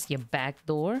 I don't see a back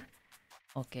door.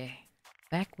 Okay.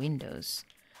 Back windows.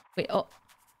 Wait, oh.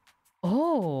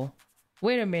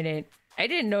 Wait a minute. I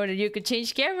didn't know that you could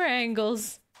change camera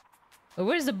angles.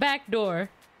 Where's the back door?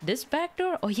 This back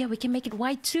door? Oh yeah, we can make it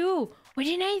white too. Why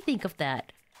didn't I think of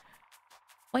that?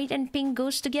 White and pink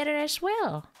goes together as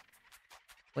well.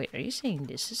 Wait, are you saying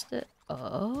this is the...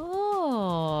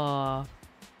 Oh.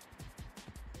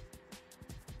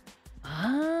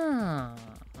 Ah.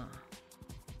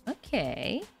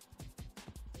 Okay.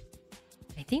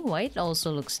 I think white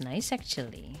also looks nice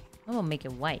actually. I'm gonna make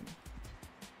it white.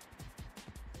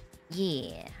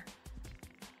 Yeah.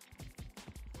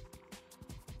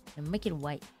 And make it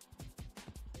white.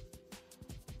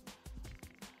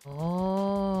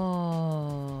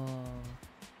 Oh.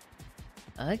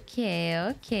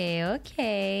 Okay.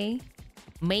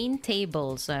 Main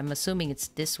table, so I'm assuming it's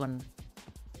this one.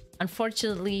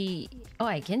 Unfortunately... Oh,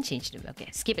 I can change them. Okay,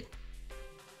 skip it.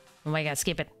 Oh my god,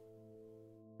 skip it.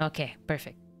 Okay,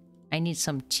 perfect. I need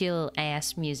some chill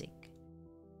ass music.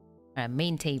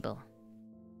 Main table.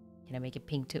 Can I make it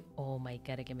pink too? Oh my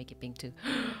god, I can make it pink too.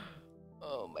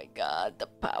 Oh my god, the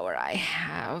power I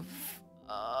have.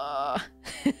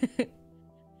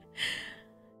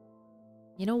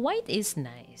 You know, white is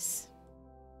nice.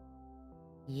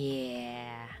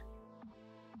 Yeah.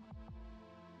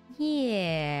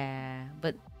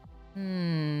 But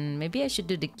maybe I should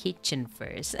do the kitchen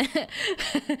first.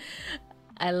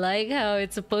 I like how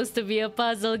it's supposed to be a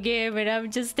puzzle game and I'm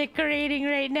just decorating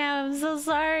right now. I'm so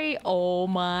sorry. Oh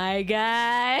my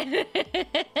god.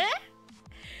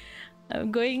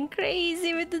 I'm going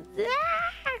crazy with the...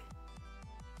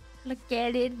 Look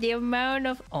at it, the amount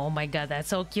of... Oh my god, that's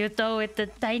so cute though, with the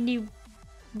tiny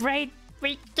bright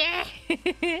right there.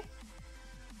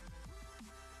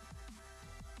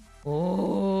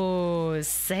 Oh,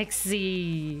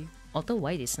 sexy. Although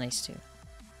white is nice too.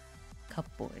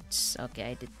 Cupboards. Okay,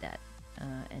 I did that.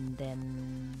 And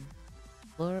then...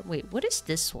 Floor... Wait, what is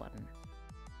this one?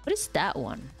 What is that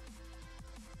one?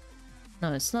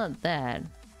 No, it's not that.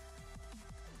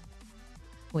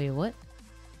 Wait, what?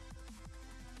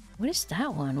 What is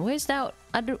that one? Where's that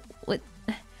other... What?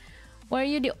 Why are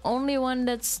you the only one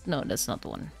that's... No, that's not the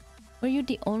one. Were you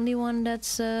the only one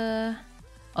that's... Oh,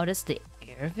 that's the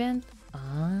air vent?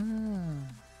 Ah.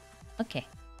 Okay.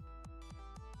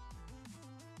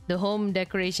 The home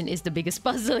decoration is the biggest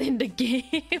puzzle in the game.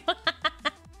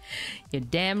 You're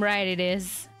damn right it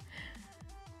is.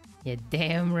 You're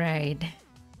damn right.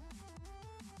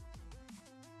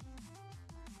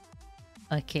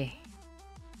 Okay.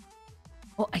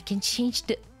 Oh, I can change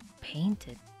the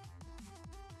painted.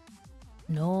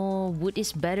 No, wood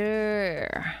is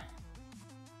better.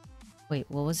 Wait,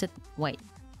 what was it? White.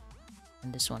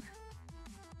 And this one.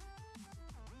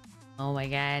 Oh my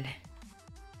god.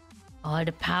 Oh,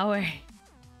 the power.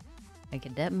 Okay,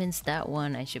 that means that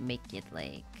one I should make it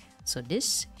like... So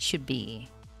this should be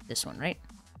this one, right?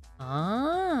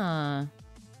 Ah.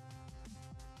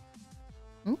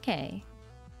 Okay.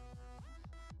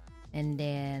 And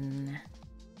then...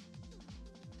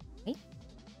 Wait.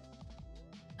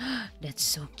 That's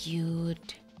so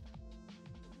cute.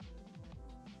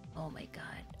 Oh my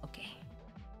god. Okay.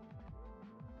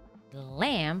 The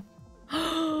lamp.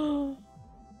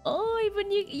 Oh,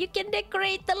 even you can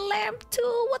decorate the lamp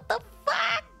too. What the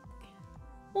fuck?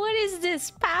 What is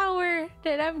this power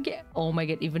that I'm getting? Oh my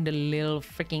god, even the little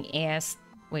freaking ass.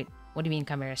 Wait, what do you mean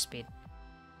camera speed?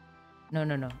 No,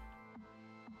 no, no.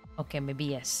 Okay, maybe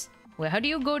yes. Wait, how do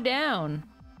you go down?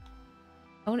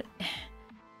 Oh,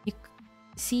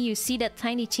 you see that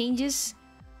tiny changes?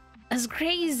 That's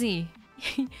crazy.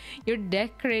 You're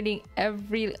decorating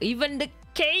even the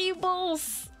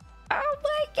cables. Oh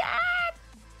my god,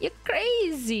 you're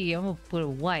crazy. I'm gonna put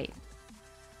white.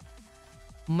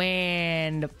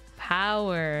 Man, the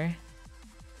power.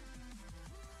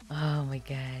 Oh my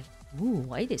god. Ooh,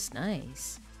 white is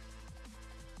nice.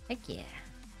 Heck yeah.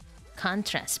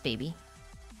 Contrast, baby.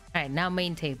 Alright, now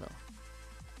main table.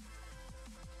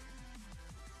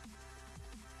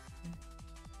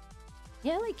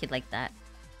 Yeah, I like it like that.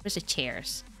 Where's the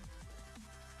chairs?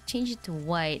 Change it to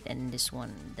white and this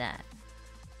one that.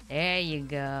 There you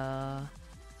go.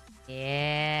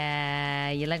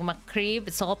 Yeah, you like my crib?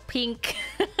 It's all pink.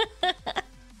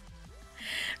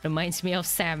 Reminds me of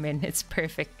salmon. It's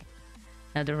perfect.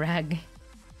 Now the rag.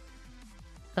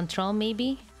 Control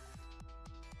maybe?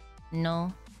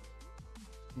 No.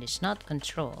 It's not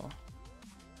control.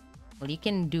 Well, you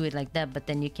can do it like that, but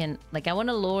then you can... Like, I want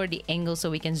to lower the angle so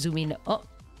we can zoom in. Oh!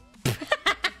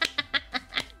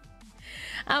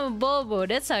 I'm a bobo.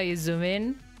 That's how you zoom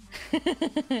in.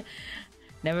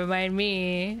 Never mind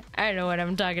me. I don't know what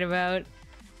I'm talking about.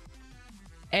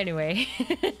 Anyway.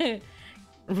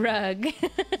 Rug.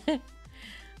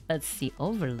 Let's see.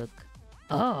 Overlook.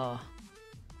 Oh.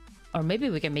 Or maybe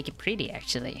we can make it pretty,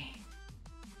 actually.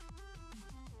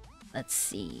 Let's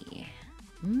see.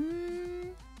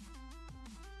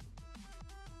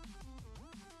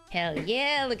 Hell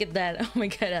yeah, look at that. Oh my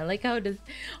god, I like how the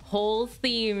whole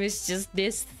theme is just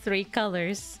these three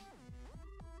colors.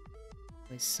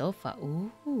 With sofa.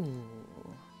 Ooh.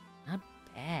 Not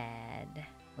bad.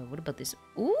 Wait, what about this?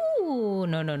 Ooh.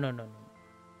 No, no, no, no, no.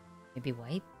 Maybe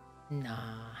white?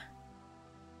 Nah.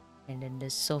 And then the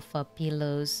sofa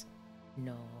pillows.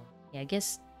 No. Yeah, I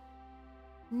guess...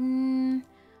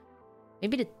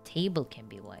 maybe the table can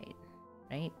be white,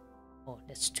 right? Oh,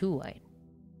 that's too white.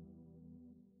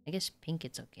 I guess pink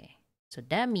it's okay. So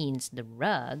that means the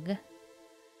rug...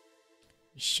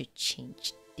 We should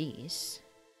change this.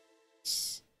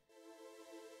 Is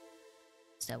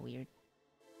that weird?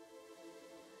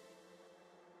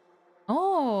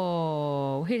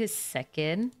 Oh, wait a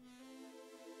second.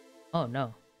 Oh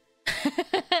no.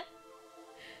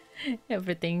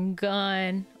 Everything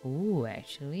gone. Ooh,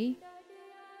 actually.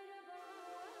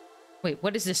 Wait,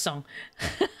 what is this song?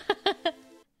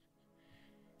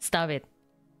 Stop it.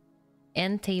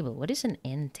 End table. What is an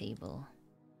end table?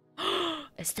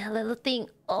 It's that little thing.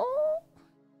 Oh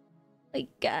my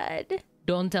god.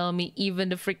 Don't tell me even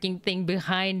the freaking thing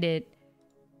behind it.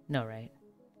 No, right?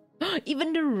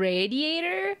 Even the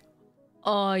radiator?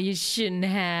 Oh, you shouldn't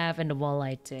have. And the wall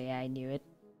light too. Yeah, I knew it.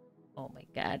 Oh my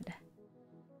god.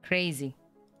 Crazy.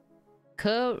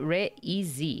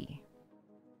 Crazy.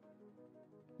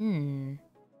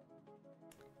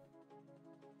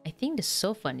 think the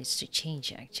sofa needs to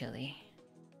change actually.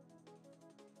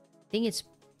 I think it's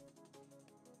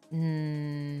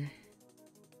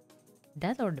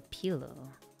that or the pillow.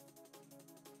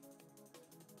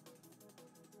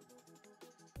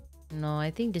 No, I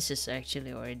think this is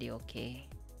actually already okay.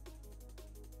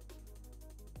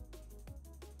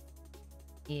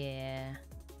 Yeah.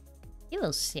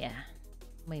 Pillows, yeah.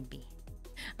 Maybe.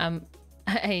 I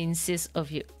insist of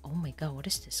you. Oh my god, what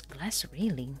is this? Glass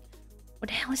railing? What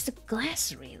the hell is the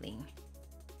glass railing?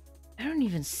 I don't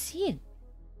even see it.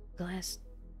 Glass.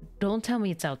 Don't tell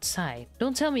me it's outside.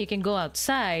 Don't tell me you can go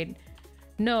outside.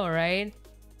 No, right?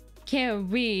 Can't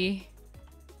be.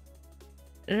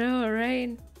 No,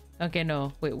 right? Okay,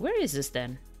 no. Wait, where is this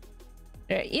then?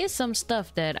 There is some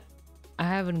stuff that I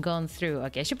haven't gone through.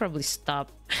 Okay, I should probably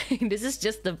stop. This is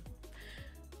just the...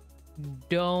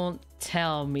 Don't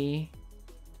tell me.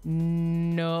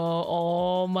 No.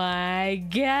 Oh my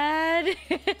god.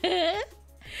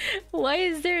 Why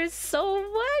is there so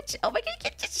much? Oh my god, you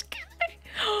can just...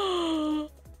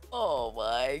 Oh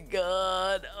my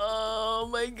god. Oh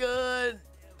my god.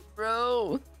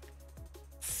 Bro.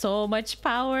 So much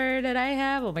power that I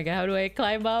have. Oh my god, how do I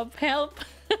climb up? Help.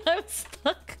 I'm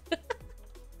stuck.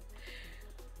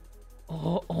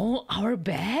 Oh, our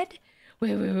bed?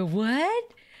 Wait, what?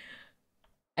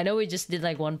 I know we just did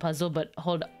like one puzzle, but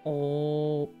hold on.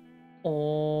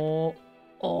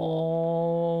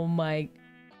 Oh my...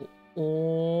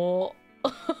 Oh...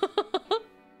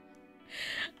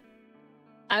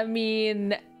 I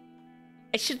mean...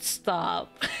 I should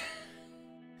stop.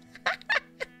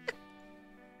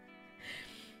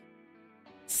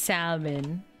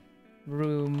 Salmon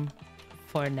room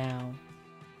for now.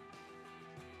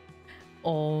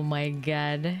 Oh my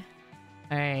god.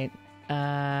 Alright.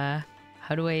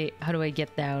 How do I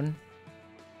get down?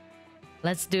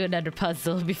 Let's do another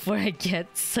puzzle before I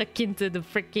get sucked into the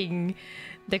freaking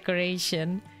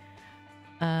decoration.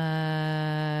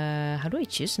 How do I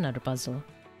choose another puzzle?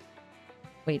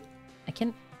 Wait, I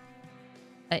can...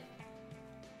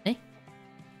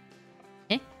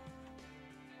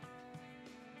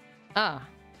 Ah.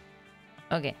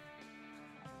 Okay.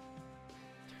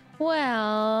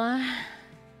 Well...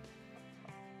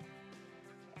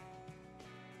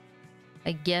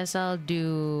 I guess I'll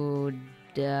do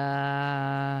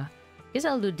the... guess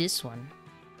I'll do this one.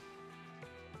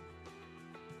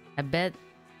 I bet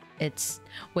it's...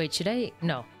 Wait, should I...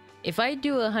 No. If I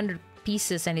do 100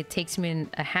 pieces and it takes me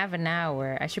a half an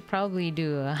hour, I should probably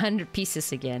do 100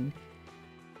 pieces again.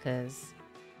 Because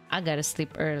I gotta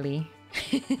sleep early.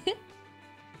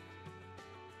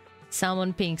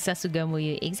 Salmon pink Sasuga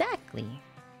Mooyü. Exactly.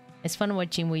 It's fun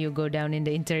watching Mooyü go down in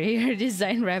the interior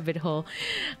design rabbit hole.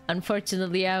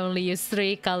 Unfortunately, I only use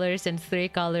 3 colors and 3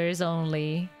 colors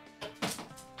only.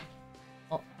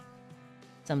 Oh,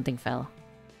 something fell.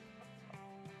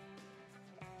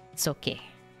 It's okay.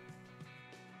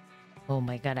 Oh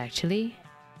my god, actually,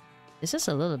 this is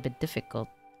a little bit difficult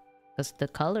because the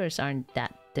colors aren't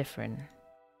that different.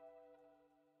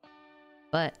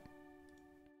 But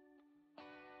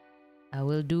I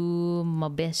will do my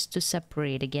best to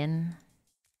separate again.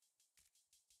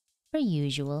 Per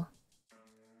usual.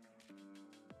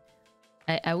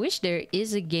 I wish there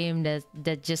is a game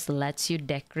that just lets you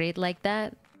decorate like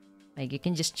that. Like you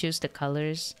can just choose the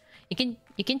colors. You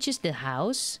can choose the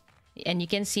house and you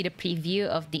can see the preview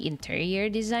of the interior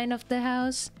design of the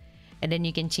house. And then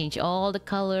you can change all the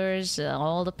colors,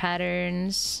 all the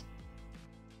patterns.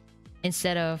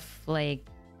 Instead of like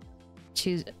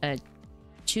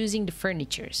choosing the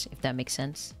furnitures, if that makes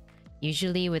sense.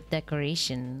 Usually with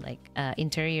decoration, like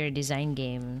interior design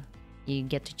game, you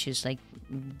get to choose like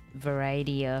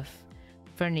variety of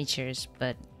furnitures,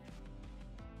 but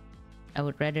I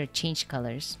would rather change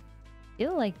colors. I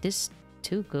feel like this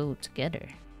two go together.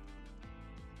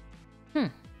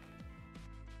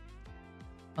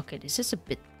 Okay, this is a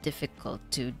bit difficult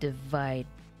to divide,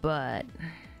 but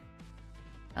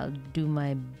I'll do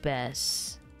my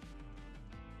best.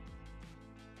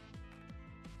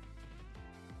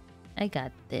 I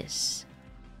got this.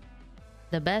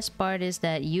 The best part is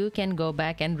that you can go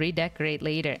back and redecorate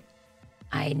later.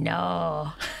 I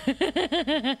know.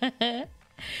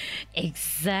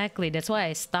 Exactly. That's why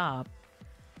I stopped.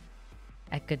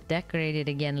 I could decorate it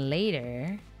again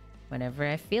later whenever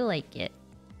I feel like it.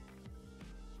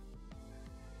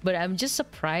 But I'm just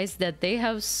surprised that they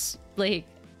have like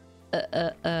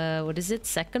what is it?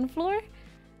 Second floor?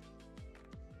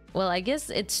 Well, I guess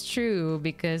it's true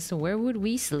because where would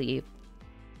we sleep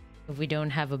if we don't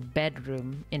have a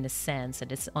bedroom in a sense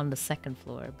that it's on the second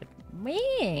floor? But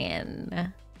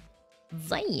man,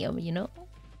 damn, you know.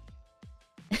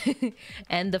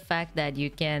 And the fact that you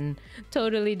can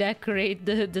totally decorate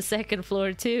the second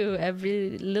floor too.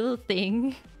 Every little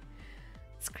thing.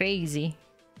 It's crazy.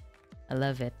 I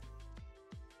love it.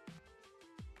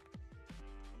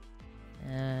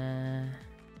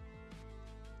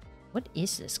 What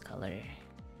is this color?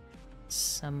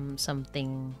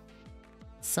 Something.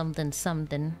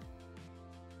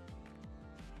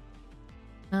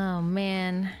 Oh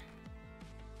man.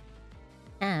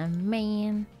 Ah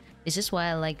man. This is why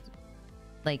I like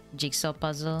jigsaw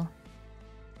puzzle.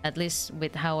 At least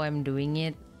with how I'm doing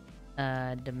it,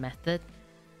 the method.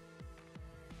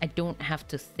 I don't have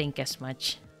to think as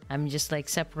much. I'm just like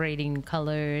separating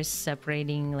colors,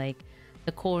 separating like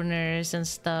the corners and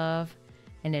stuff,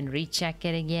 and then recheck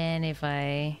it again if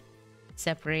I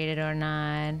separate it or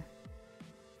not.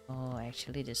 Oh,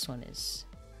 actually this one is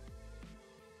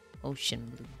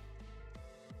ocean blue.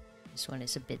 This one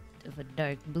is a bit of a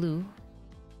dark blue.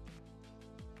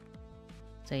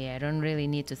 So yeah, I don't really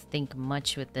need to think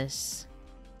much with this.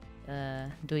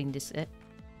 Doing this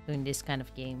kind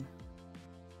of game.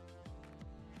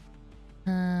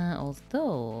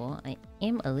 Although I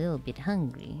am a little bit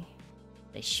hungry,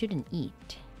 I shouldn't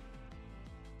eat.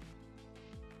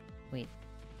 Wait.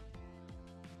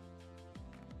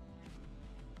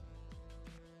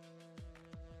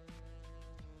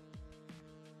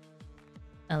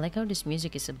 I like how this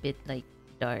music is a bit like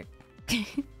dark.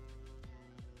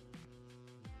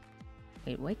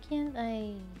 Wait, why can't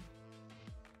I?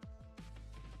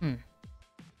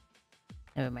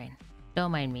 Never mind.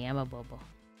 Don't mind me, I'm a bobo.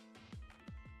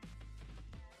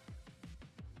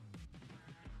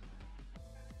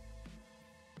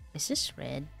 Is this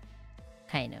red?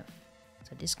 Kind of.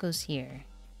 So this goes here.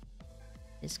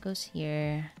 This goes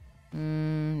here.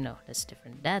 No, that's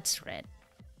different. That's red.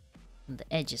 On the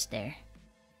edges there.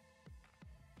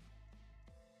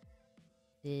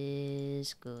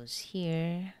 This goes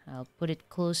here. I'll put it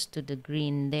close to the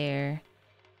green there,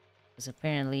 because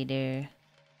apparently they're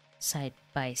side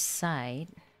by side.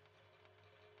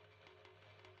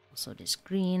 Also this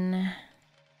green.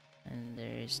 And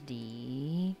there's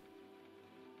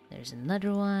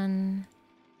another one.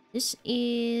 This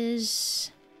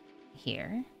is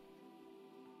here.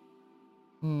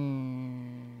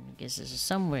 I guess this is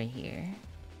somewhere here.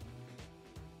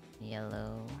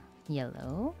 Yellow,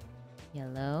 yellow,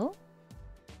 yellow.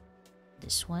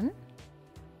 This one.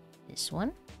 This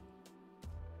one.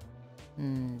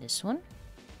 This one.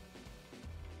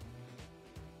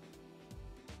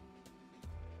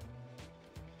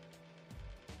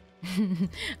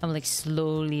 I'm like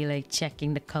slowly like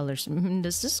checking the colors.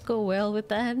 Does this go well with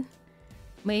that?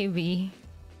 Maybe.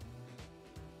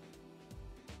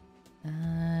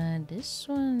 This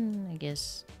one, I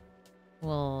guess.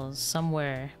 Well,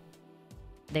 somewhere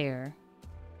there.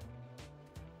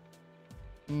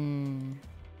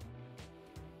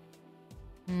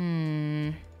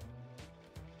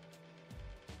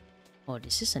 Oh,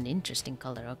 this is an interesting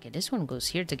color. Okay, this one goes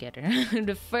here together.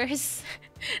 the first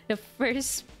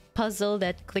puzzle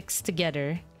that clicks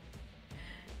together.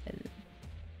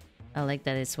 I like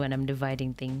that it's when I'm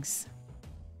dividing things.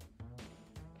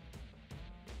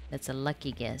 That's a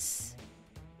lucky guess.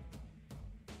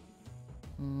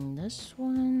 This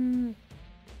one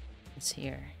is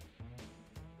here.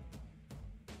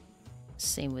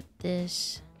 Same with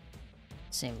this.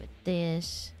 Same with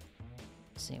this.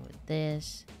 Same with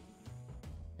this.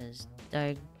 There's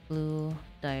dark blue,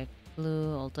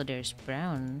 although there's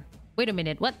brown. Wait a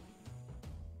minute, what?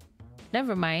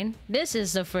 Never mind. This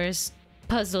is the first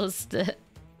puzzles, the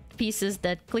pieces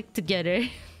that click together.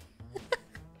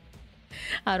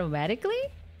 Automatically?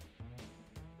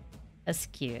 That's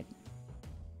cute.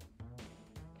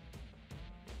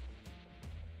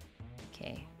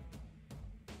 Okay.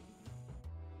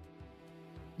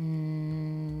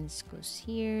 This goes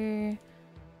here.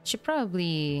 Should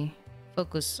probably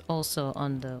focus also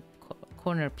on the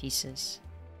corner pieces.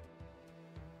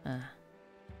 I'm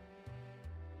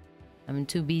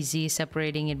too busy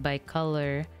separating it by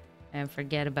color and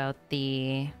forget about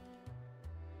the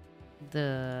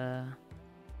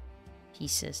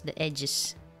pieces, the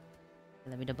edges.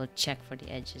 Let me double check for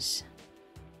the edges.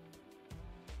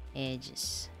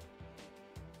 Edges.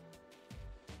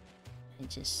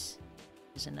 There's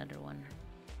another one.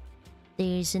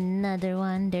 There's another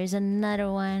one. There's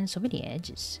another one. So many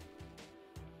edges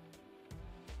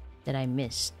that I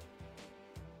missed.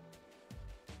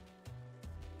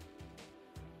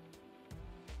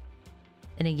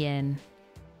 And again.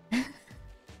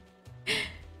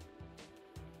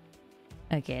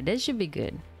 Okay, this should be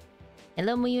good.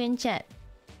 Hello, Mooyü in chat.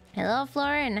 Hello,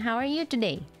 Florin. How are you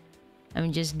today?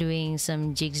 I'm just doing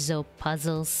some jigsaw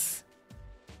puzzles.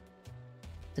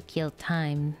 to kill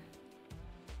time.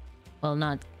 Well,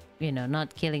 not, you know,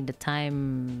 not killing the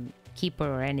time keeper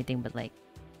or anything, but like,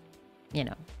 you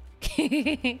know.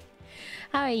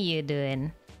 How are you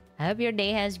doing? I hope your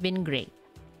day has been great.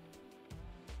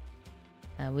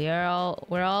 We're all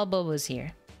bobos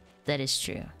here. That is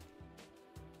true.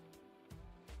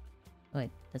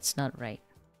 Wait, that's not right.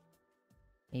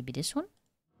 Maybe this one?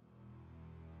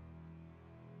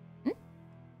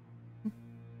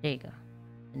 There you go.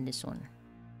 And this one.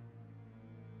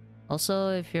 Also,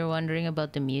 if you're wondering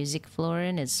about the music,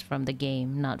 Florin, it's from the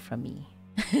game, not from me.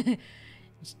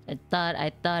 I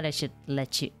thought I should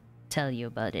let you tell you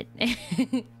about it.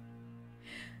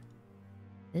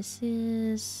 This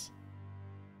is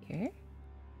here.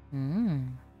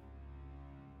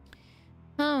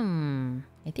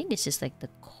 I think this is like the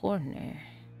corner.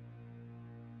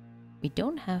 We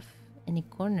don't have any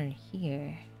corner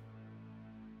here.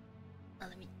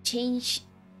 Let me change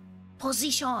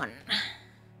position.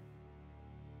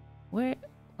 Where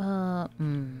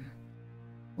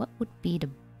what would be the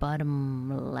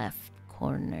bottom left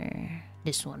corner?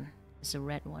 This one is a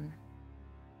red one.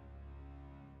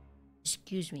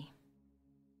 Excuse me.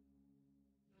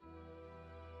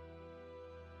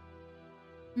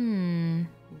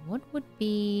 What would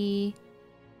be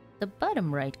the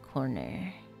bottom right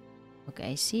corner?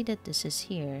 Okay, I see that this is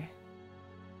here.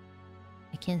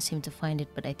 I can't seem to find it,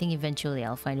 but I think eventually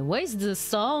I'll find it. Why is the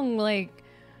song like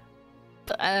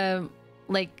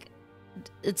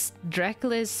it's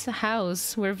Dracula's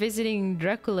house? We're visiting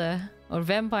Dracula or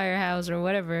vampire house or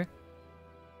whatever.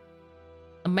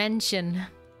 A mansion.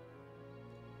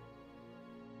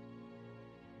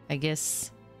 I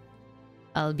guess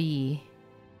I'll be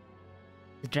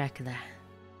the Dracula.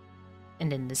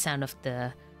 And then the sound of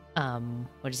the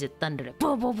what is it? Thunder.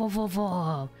 Boom, boom, boom, boom,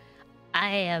 boom. I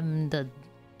am the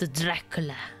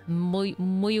Dracula.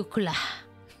 Mooshoal.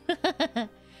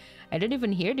 I don't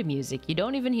even hear the music. You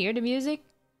don't even hear the music?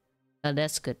 Oh,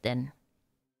 that's good then.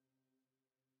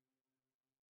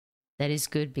 That is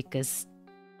good because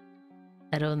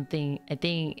I think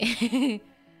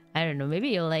I don't know, maybe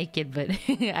you'll like it, but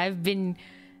I've been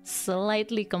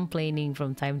slightly complaining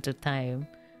from time to time.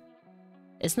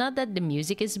 It's not that the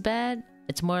music is bad,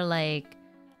 it's more like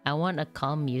I want a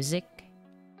calm music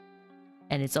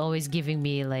and it's always giving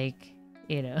me like,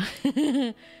 you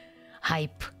know,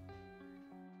 hype.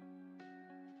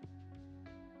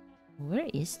 Where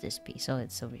is this piece? Oh,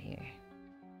 it's over here.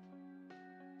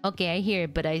 Okay, I hear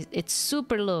it, but it's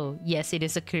super low. Yes, it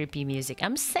is a creepy music.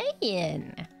 I'm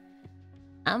saying.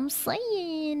 But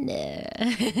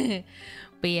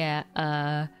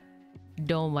yeah,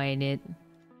 don't mind it.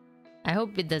 I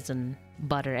hope it doesn't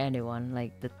bother anyone.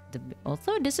 Like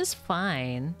although this is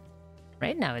fine.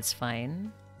 Right now it's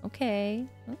fine. Okay,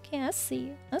 I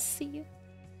see you.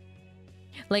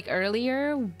 Like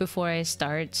earlier, before I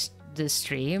start the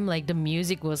stream, like the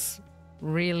music was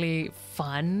really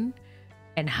fun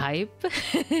and hype.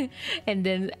 And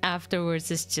then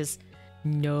afterwards it's just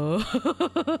no.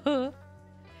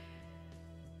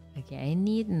 Okay, I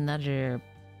need another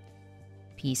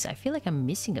piece. I feel like I'm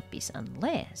missing a piece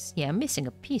unless... Yeah, I'm missing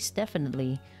a piece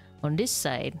definitely on this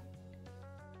side.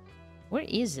 Where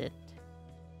is it?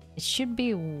 It should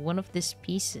be one of these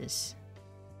pieces.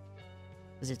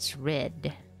 Because it's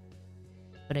red.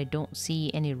 But I don't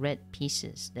see any red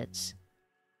pieces. That's...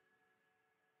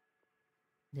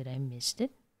 Did I miss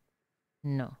it?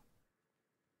 No.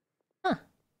 Huh.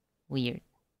 Weird.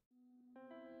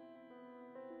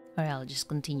 Alright, I'll just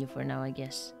continue for now, I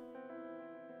guess.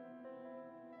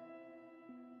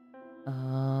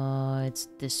 It's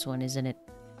this one, isn't it?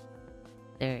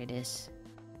 There it is.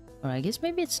 Or I guess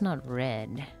maybe it's not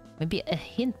red. Maybe a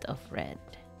hint of red.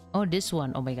 Oh, this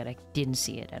one. Oh my god, I didn't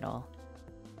see it at all.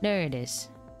 There it is.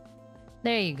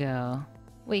 There you go.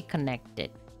 We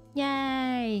connected.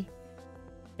 Yay!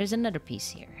 There's another piece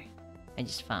here. I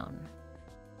just found.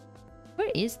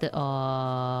 Where is the...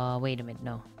 Oh, wait a minute.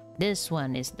 No. This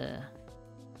one is the...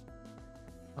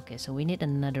 Okay, so we need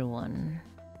another one.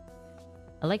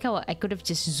 I like how I could have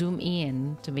just zoomed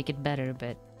in to make it better,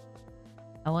 but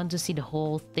I want to see the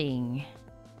whole thing.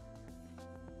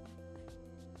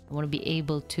 I want to be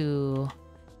able to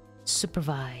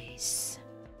supervise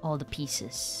all the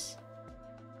pieces.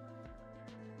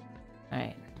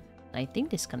 Alright. I think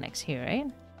this connects here, right?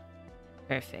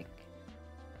 Perfect.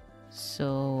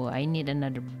 So I need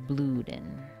another blue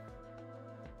then.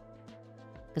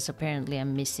 Because apparently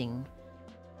I'm missing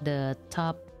the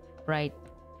top right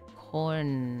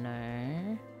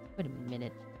corner. Wait a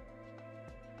minute.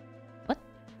 What?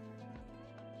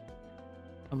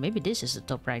 Or maybe this is the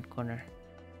top right corner.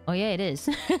 Oh yeah, it is.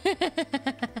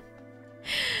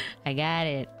 I got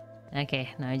it. Okay,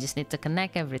 now I just need to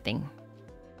connect everything.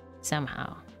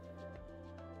 Somehow.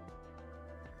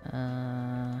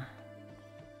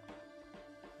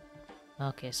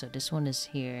 Okay, so this one is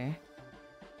here.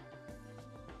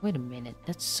 Wait a minute,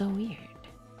 that's so weird.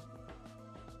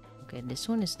 Okay, this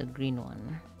one is the green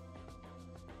one.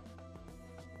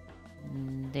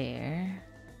 There.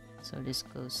 So this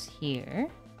goes here.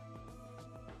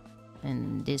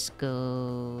 And this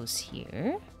goes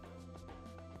here.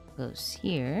 Goes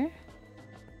here.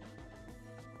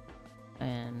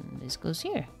 And this goes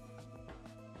here.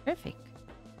 Perfect.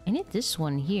 I need this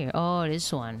one here. Oh,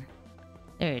 this one.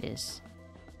 There it is.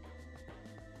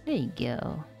 There you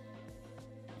go.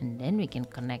 And then we can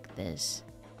connect this.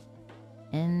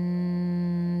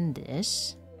 And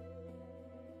this.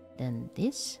 Then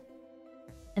this.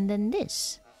 And then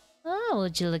this. Oh,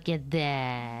 would you look at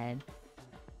that?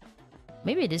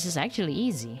 Maybe this is actually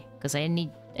easy. Because I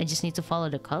just need to follow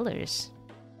the colors.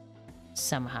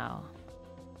 Somehow.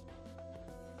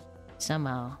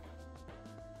 Somehow.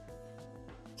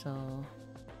 So,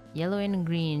 yellow and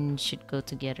green should go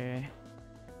together.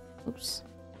 Oops.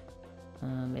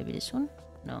 Maybe this one?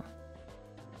 No.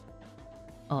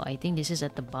 Oh, I think this is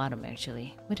at the bottom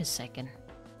actually. Wait a second.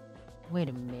 Wait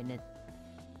a minute.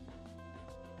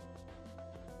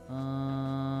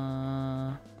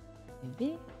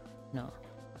 Maybe? No.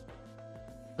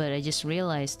 But I just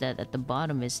realized that at the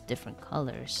bottom is different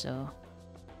colors, so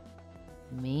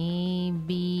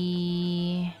maybe.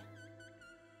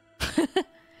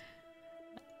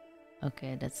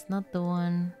 Okay, that's not the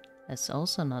one. That's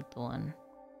also not the one.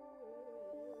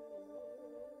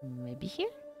 Maybe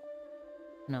here?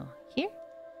 No. Here?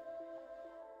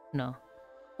 No.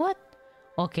 What?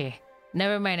 Okay.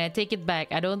 Never mind. I take it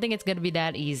back. I don't think it's gonna be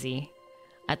that easy.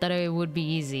 I thought it would be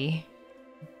easy.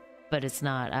 But it's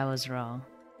not. I was wrong.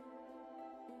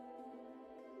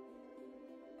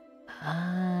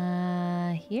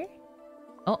 Here?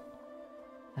 Oh.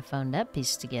 I found that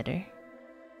piece together.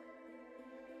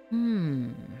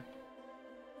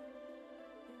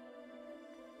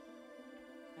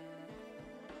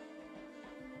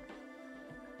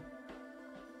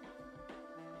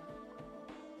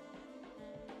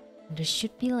 There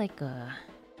should be like a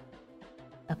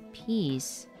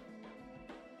piece,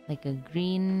 like a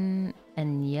green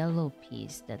and yellow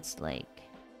piece that's like,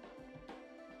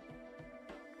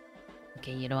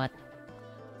 okay, you know what?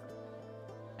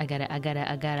 I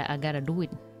gotta do it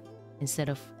instead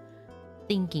of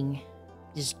thinking.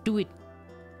 Just do it.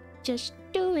 Just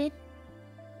do it.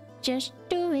 Just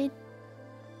do it.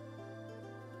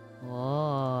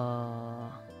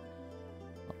 Oh.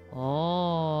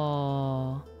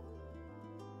 Oh.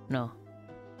 No.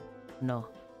 No.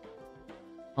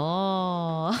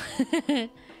 Oh.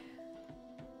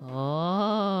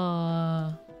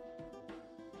 Oh.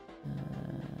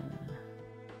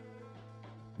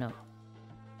 No.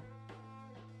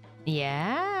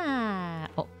 Yeah.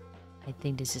 Oh, I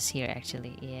think this is here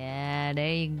actually. Yeah,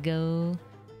 there you go.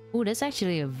 Oh, that's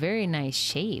actually a very nice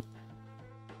shape.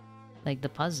 Like the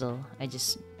puzzle, I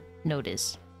just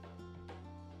noticed.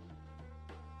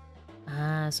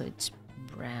 Ah, so it's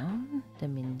brown? That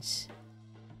means...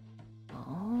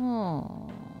 Oh.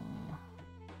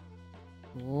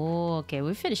 Oh, okay,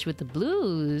 we finished with the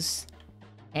blues.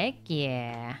 Heck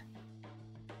yeah.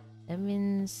 That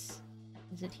means...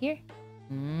 Is it here?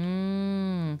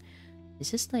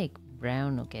 This is like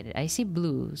brown. Okay, I see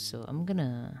blue, so I'm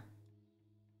gonna...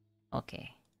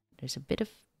 Okay, there's a bit of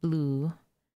blue.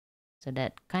 So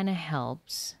that kind of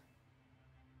helps.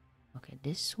 Okay,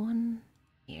 this one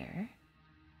here.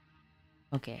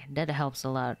 Okay, that helps a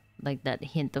lot. Like that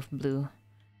hint of blue.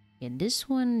 And this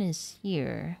one is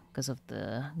here because of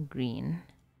the green.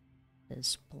 The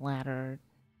splattered,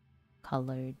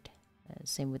 colored.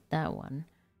 Same with that one.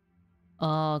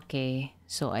 Okay,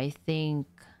 so I think...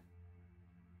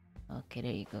 Okay,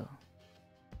 there you go.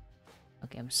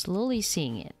 Okay, I'm slowly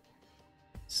seeing it.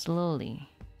 Slowly.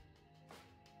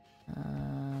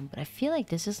 But I feel like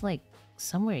this is like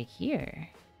somewhere here.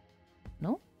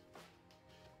 No?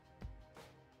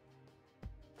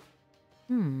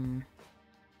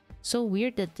 So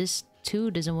weird that this two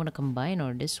doesn't want to combine,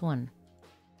 or this one.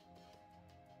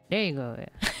 There you go.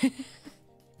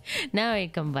 Now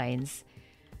it combines.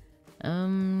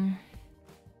 That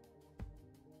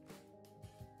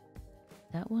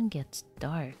one gets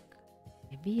dark.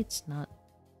 Maybe it's not.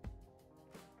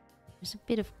 There's a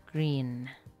bit of green.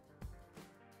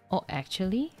 Oh,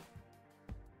 actually,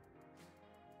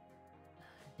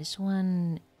 this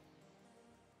one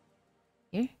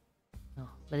here? No,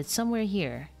 but it's somewhere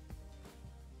here.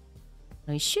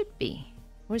 No, it should be.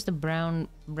 Where's the brown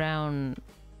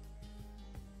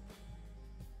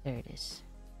There it is.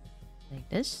 Like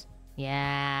this.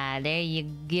 Yeah, there you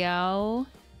go.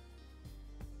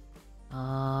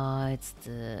 Oh, it's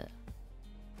the...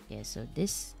 Yeah, so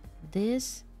this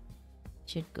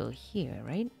should go here,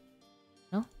 right?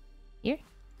 No? Here?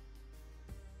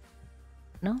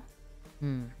 No?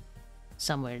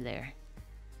 Somewhere there.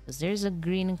 Because there's a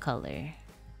green color.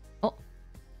 Oh!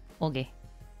 Okay.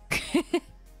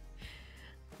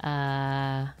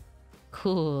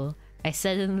 Cool. I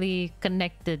suddenly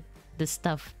connected the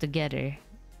stuff together.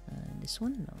 This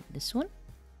one? No. This one?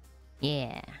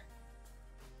 Yeah.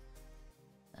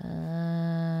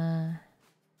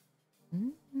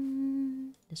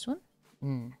 This one?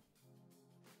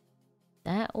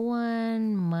 That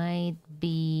one might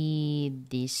be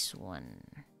this one.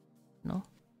 No?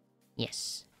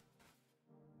 Yes.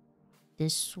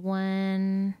 This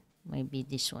one might be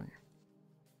this one.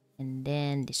 And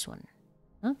then this one.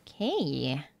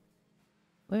 Okay.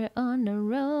 We're on the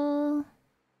roll.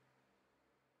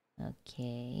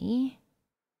 Okay.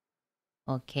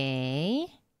 Okay.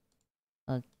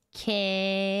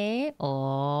 Okay.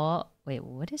 Oh, wait,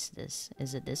 what is this?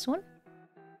 Is it this one?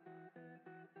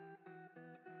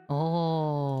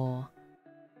 Oh.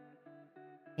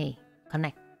 Hey,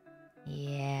 connect.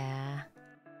 Yeah.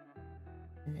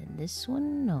 And then this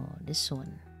one? No, this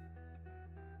one.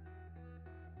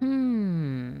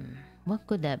 What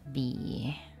could that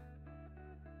be?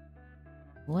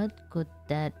 What could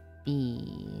that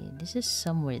be? This is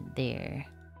somewhere there.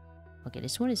 Okay,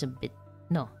 this one is a bit...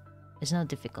 No, it's not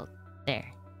difficult. There.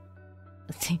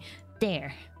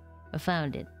 There. I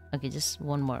found it. Okay, just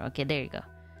one more. Okay, there you go.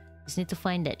 Just need to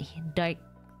find that dark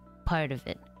part of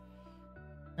it.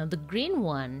 Now the green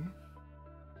one...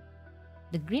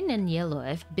 The green and yellow,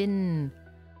 I've been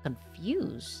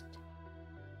confused.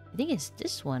 I think it's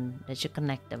this one that should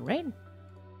connect them, right?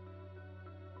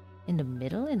 In the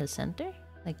middle, in the center?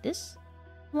 Like this?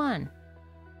 Come on.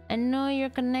 I know you're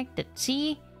connected.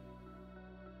 See?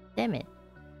 Damn it.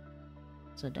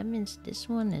 So that means this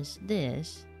one is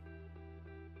this.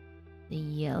 The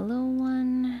yellow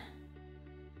one...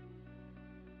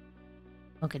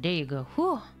 Okay, there you go.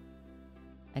 Whew!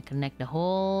 I connect the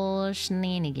whole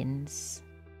shenanigans.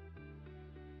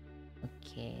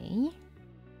 Okay.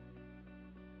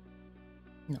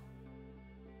 No.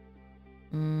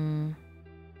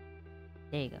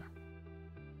 There you go.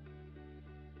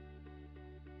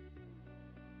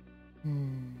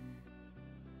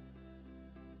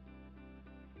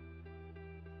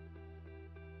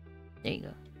 There you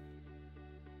go.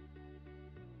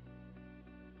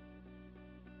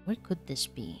 Where could this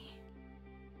be?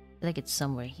 I feel like it's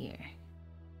somewhere here.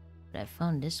 But I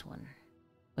found this one.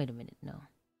 Wait a minute, no.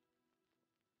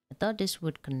 I thought this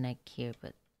would connect here,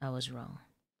 but I was wrong.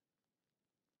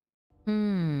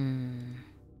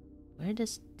 Where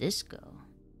does this go?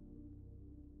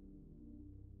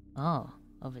 Oh,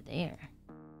 over there.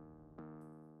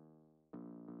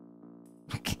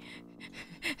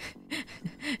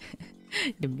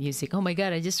 The music. Oh my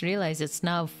god, I just realized it's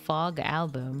now a fog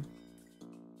album.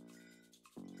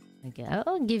 Okay,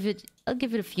 I'll give it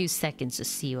a few seconds to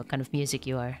see what kind of music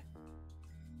you are.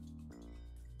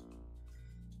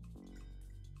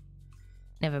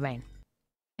 Never mind.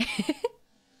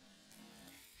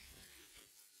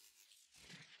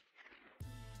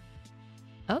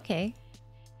 Okay.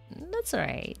 That's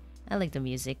alright. I like the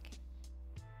music.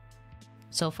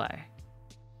 So far.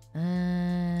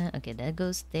 Okay, that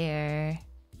goes there.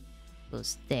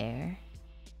 Goes there.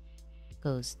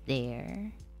 Goes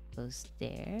there. Goes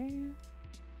there.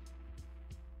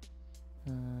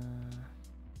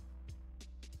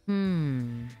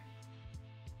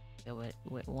 Okay,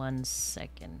 wait 1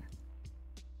 second.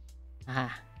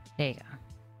 Ah, there you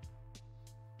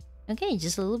go. Okay,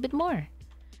 just a little bit more.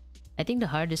 I think the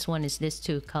hardest one is these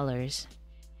two colors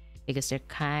because they're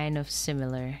kind of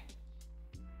similar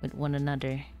with one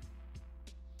another.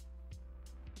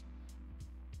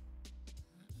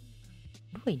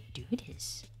 How do I do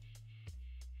this?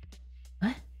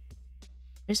 What?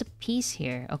 There's a piece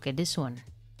here. Okay, this one.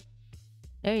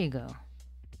 There you go.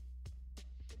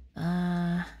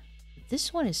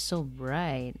 This one is so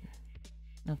bright.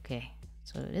 Okay,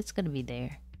 so it's gonna be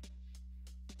there.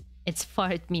 It's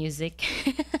fart music.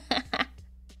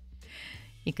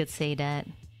 You could say that,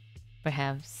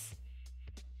 perhaps.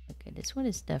 Okay, this one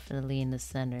is definitely in the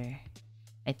center,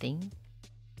 I think.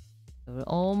 We're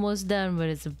almost done, but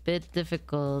it's a bit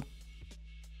difficult.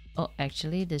 Oh,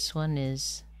 actually, this one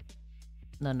is...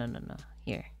 No.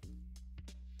 Here.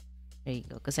 There you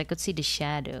go. Because I could see the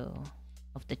shadow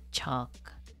of the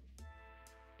chalk.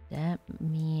 That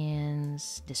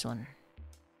means this one.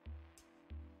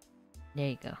 There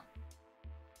you go.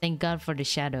 Thank God for the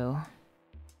shadow.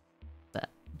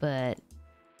 But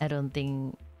I don't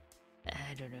think...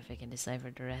 I don't know if I can decipher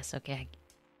the rest. Okay,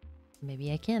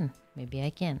 maybe I can. Maybe I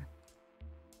can.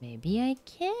 Maybe I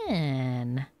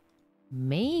can.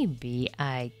 Maybe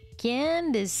I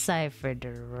can decipher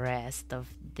the rest of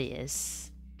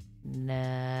this.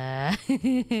 Nah.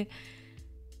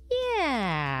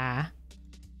 Yeah.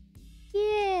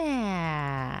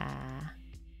 Yeah.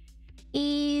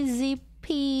 Easy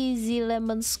peasy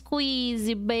lemon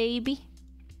squeezy, baby.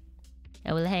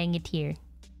 I will hang it here.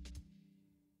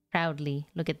 Proudly.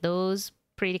 Look at those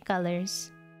pretty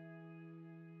colors.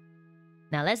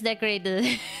 Now let's decorate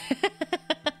the...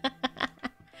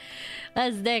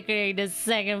 Let's decorate the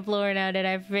second floor now that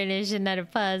I finished another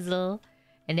puzzle.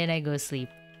 And then I go sleep.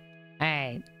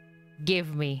 Alright.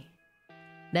 Give me.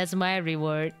 That's my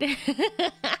reward.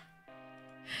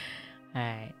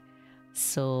 Alright.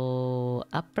 So,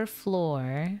 upper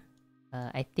floor.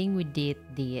 I think we did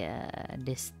the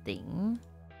this thing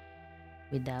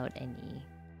without any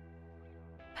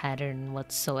pattern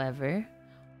whatsoever.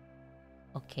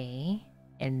 Okay.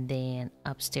 And then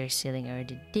upstairs ceiling I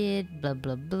already did. Blah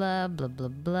blah blah blah blah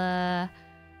blah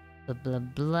blah blah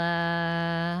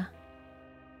blah.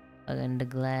 And the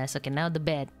glass. Okay, now the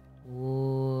bed.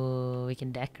 Ooh, we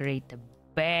can decorate the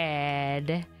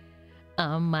bed.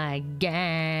 Oh my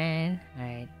god.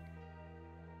 Alright.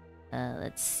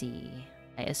 Let's see.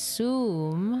 I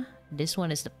assume this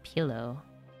one is the pillow.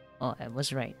 Oh, I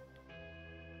was right.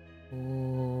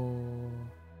 Ooh.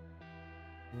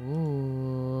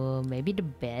 Ooh. Maybe the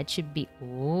bed should be...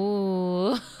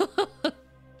 Ooh.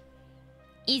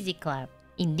 Easy clap.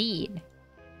 Indeed.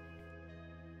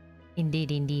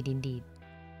 Indeed, indeed, indeed.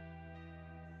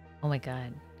 Oh my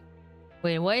god.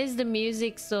 Wait, why is the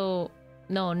music so...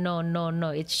 No, no, no, no.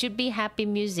 It should be happy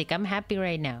music. I'm happy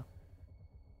right now.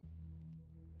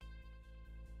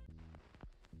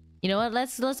 You know what?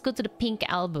 Let's go to the pink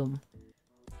album.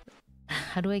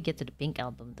 How do I get to the pink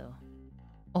album though?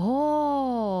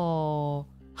 Oh,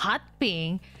 hot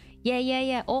pink. Yeah, yeah,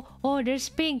 yeah. Oh, there's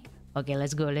pink. Okay,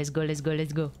 let's go. Let's go. Let's go.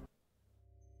 Let's go.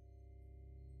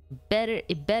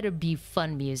 It better be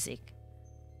fun music.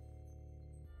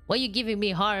 Why are you giving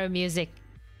me horror music?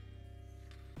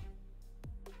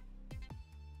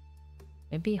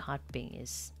 Maybe hot pink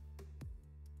is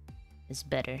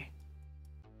better.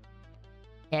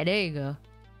 Yeah, there you go.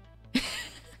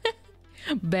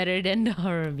 Better than the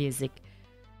horror music.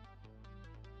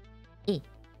 Eh.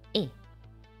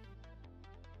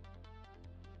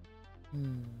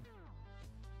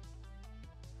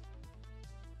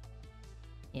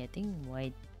 Yeah, I think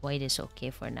white is okay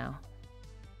for now.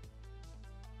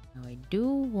 Now I do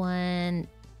want...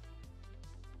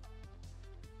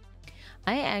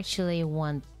 I actually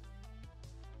want...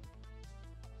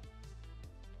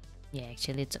 Yeah,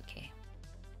 actually it's okay.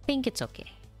 Pink, it's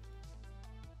okay.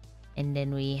 And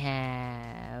then we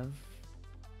have...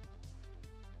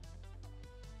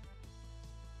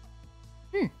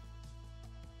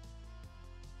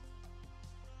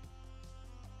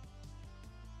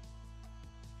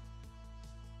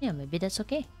 Yeah, maybe that's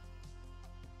okay.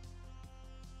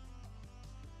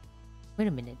 Wait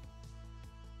a minute.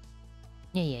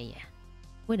 Yeah.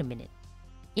 Wait a minute.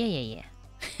 Yeah.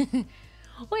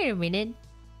 Wait a minute.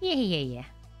 Yeah.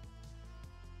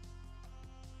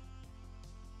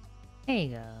 There you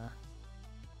go.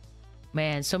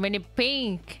 Man, so many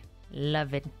pink.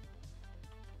 Love it.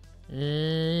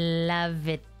 Love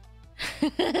it.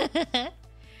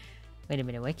 Wait a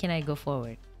minute. Why can't I go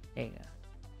forward? There you go.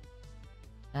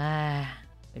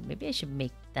 But maybe I should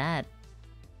make that.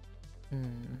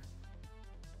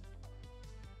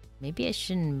 Maybe I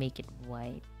shouldn't make it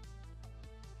white.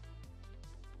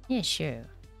 Yeah, sure.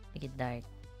 Make it dark.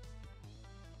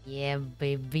 Yeah,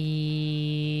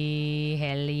 baby.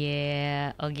 Hell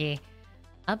yeah. Okay.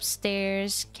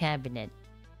 Upstairs cabinet.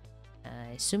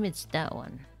 I assume it's that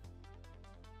one.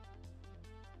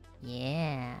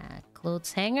 Yeah.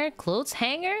 Clothes hanger? Clothes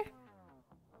hanger?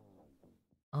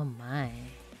 Oh my.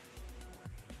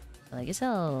 Well, I guess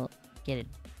I'll get a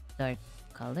dark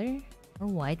color. Or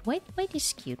white. White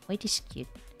is cute. White is cute.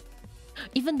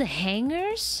 Even the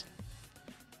hangers?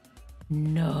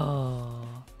 No.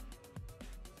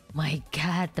 My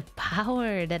god, the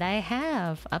power that I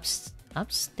have.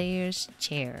 Upstairs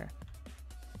chair.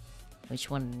 Which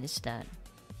one is that?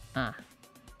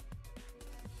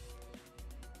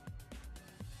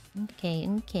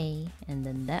 Okay. And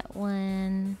then that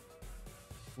one.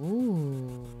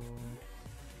 Ooh.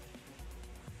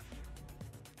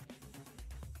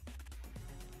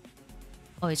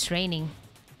 Oh, it's raining.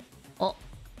 Oh.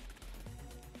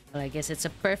 Well, I guess it's a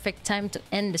perfect time to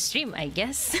end the stream, I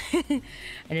guess. I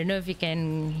don't know if you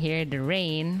can hear the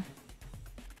rain,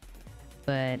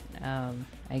 but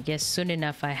I guess soon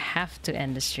enough I have to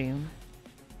end the stream.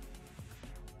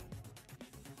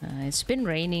 It's been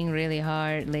raining really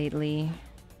hard lately,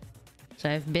 so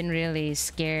I've been really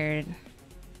scared.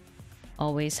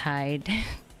 Always hide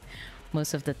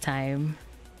most of the time.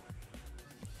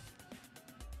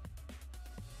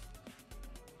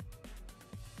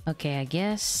 Okay, I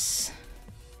guess...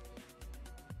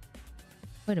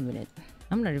 Wait a minute.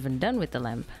 I'm not even done with the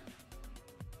lamp.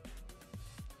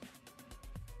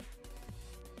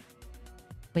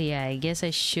 But yeah, I guess I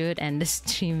should end the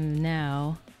stream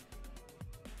now.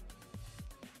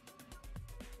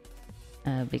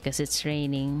 Because it's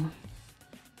raining.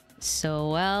 So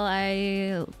while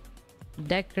I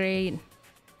decorate...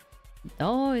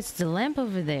 Oh, it's the lamp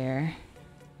over there.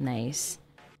 Nice.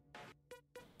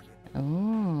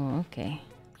 Oh, okay.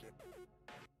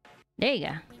 There you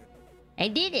go. I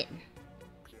did it.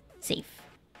 Safe.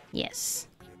 Yes.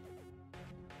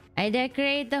 I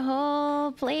decorate the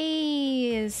whole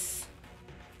place.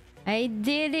 I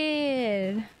did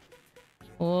it.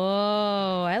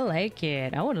 Whoa, I like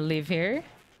it. I want to live here.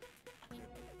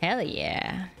 Hell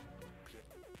yeah.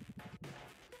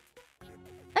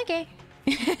 Okay.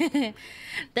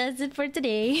 That's it for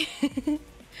today.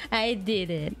 I did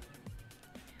it.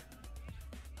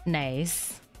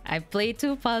 Nice. I played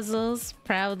 2 puzzles,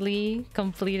 proudly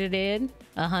completed it.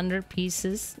 100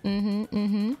 pieces.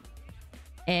 And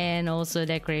also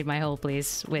decorate my whole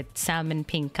place with salmon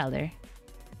pink color.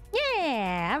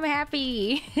 Yeah, I'm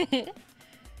happy.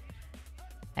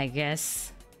 I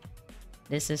guess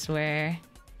this is where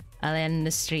I'll end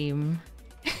the stream.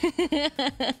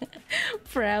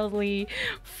 Proudly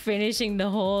finishing the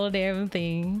whole damn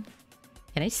thing.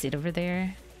 Can I sit over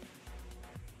there?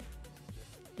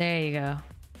 There you go.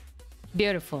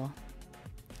 Beautiful.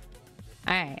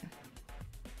 Alright.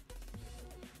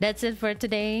 That's it for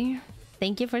today.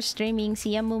 Thank you for streaming.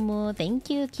 See ya, Mumu. Thank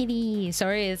you, Kitty.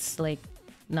 Sorry it's like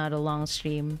not a long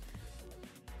stream.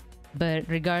 But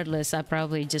regardless, I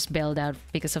probably just bailed out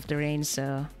because of the rain,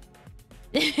 so...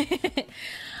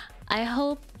 I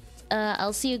hope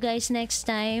I'll see you guys next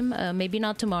time. Maybe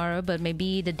not tomorrow, but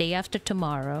maybe the day after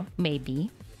tomorrow.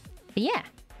 Maybe. But yeah.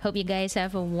 Hope you guys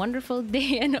have a wonderful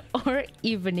day and or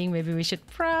evening. Maybe we should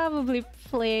probably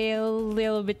play a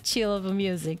little bit chill of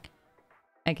music.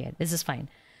 Okay, this is fine.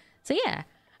 So yeah,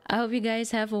 I hope you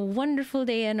guys have a wonderful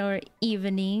day and or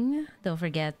evening. Don't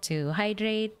forget to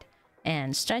hydrate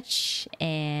and stretch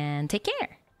and take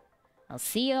care. I'll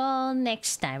see you all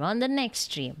next time on the next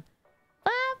stream.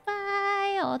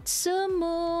 Bye-bye,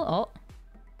 Otsumu. Oh,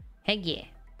 Hege.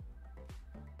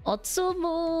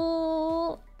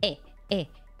 Otsumu.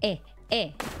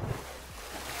 Eh.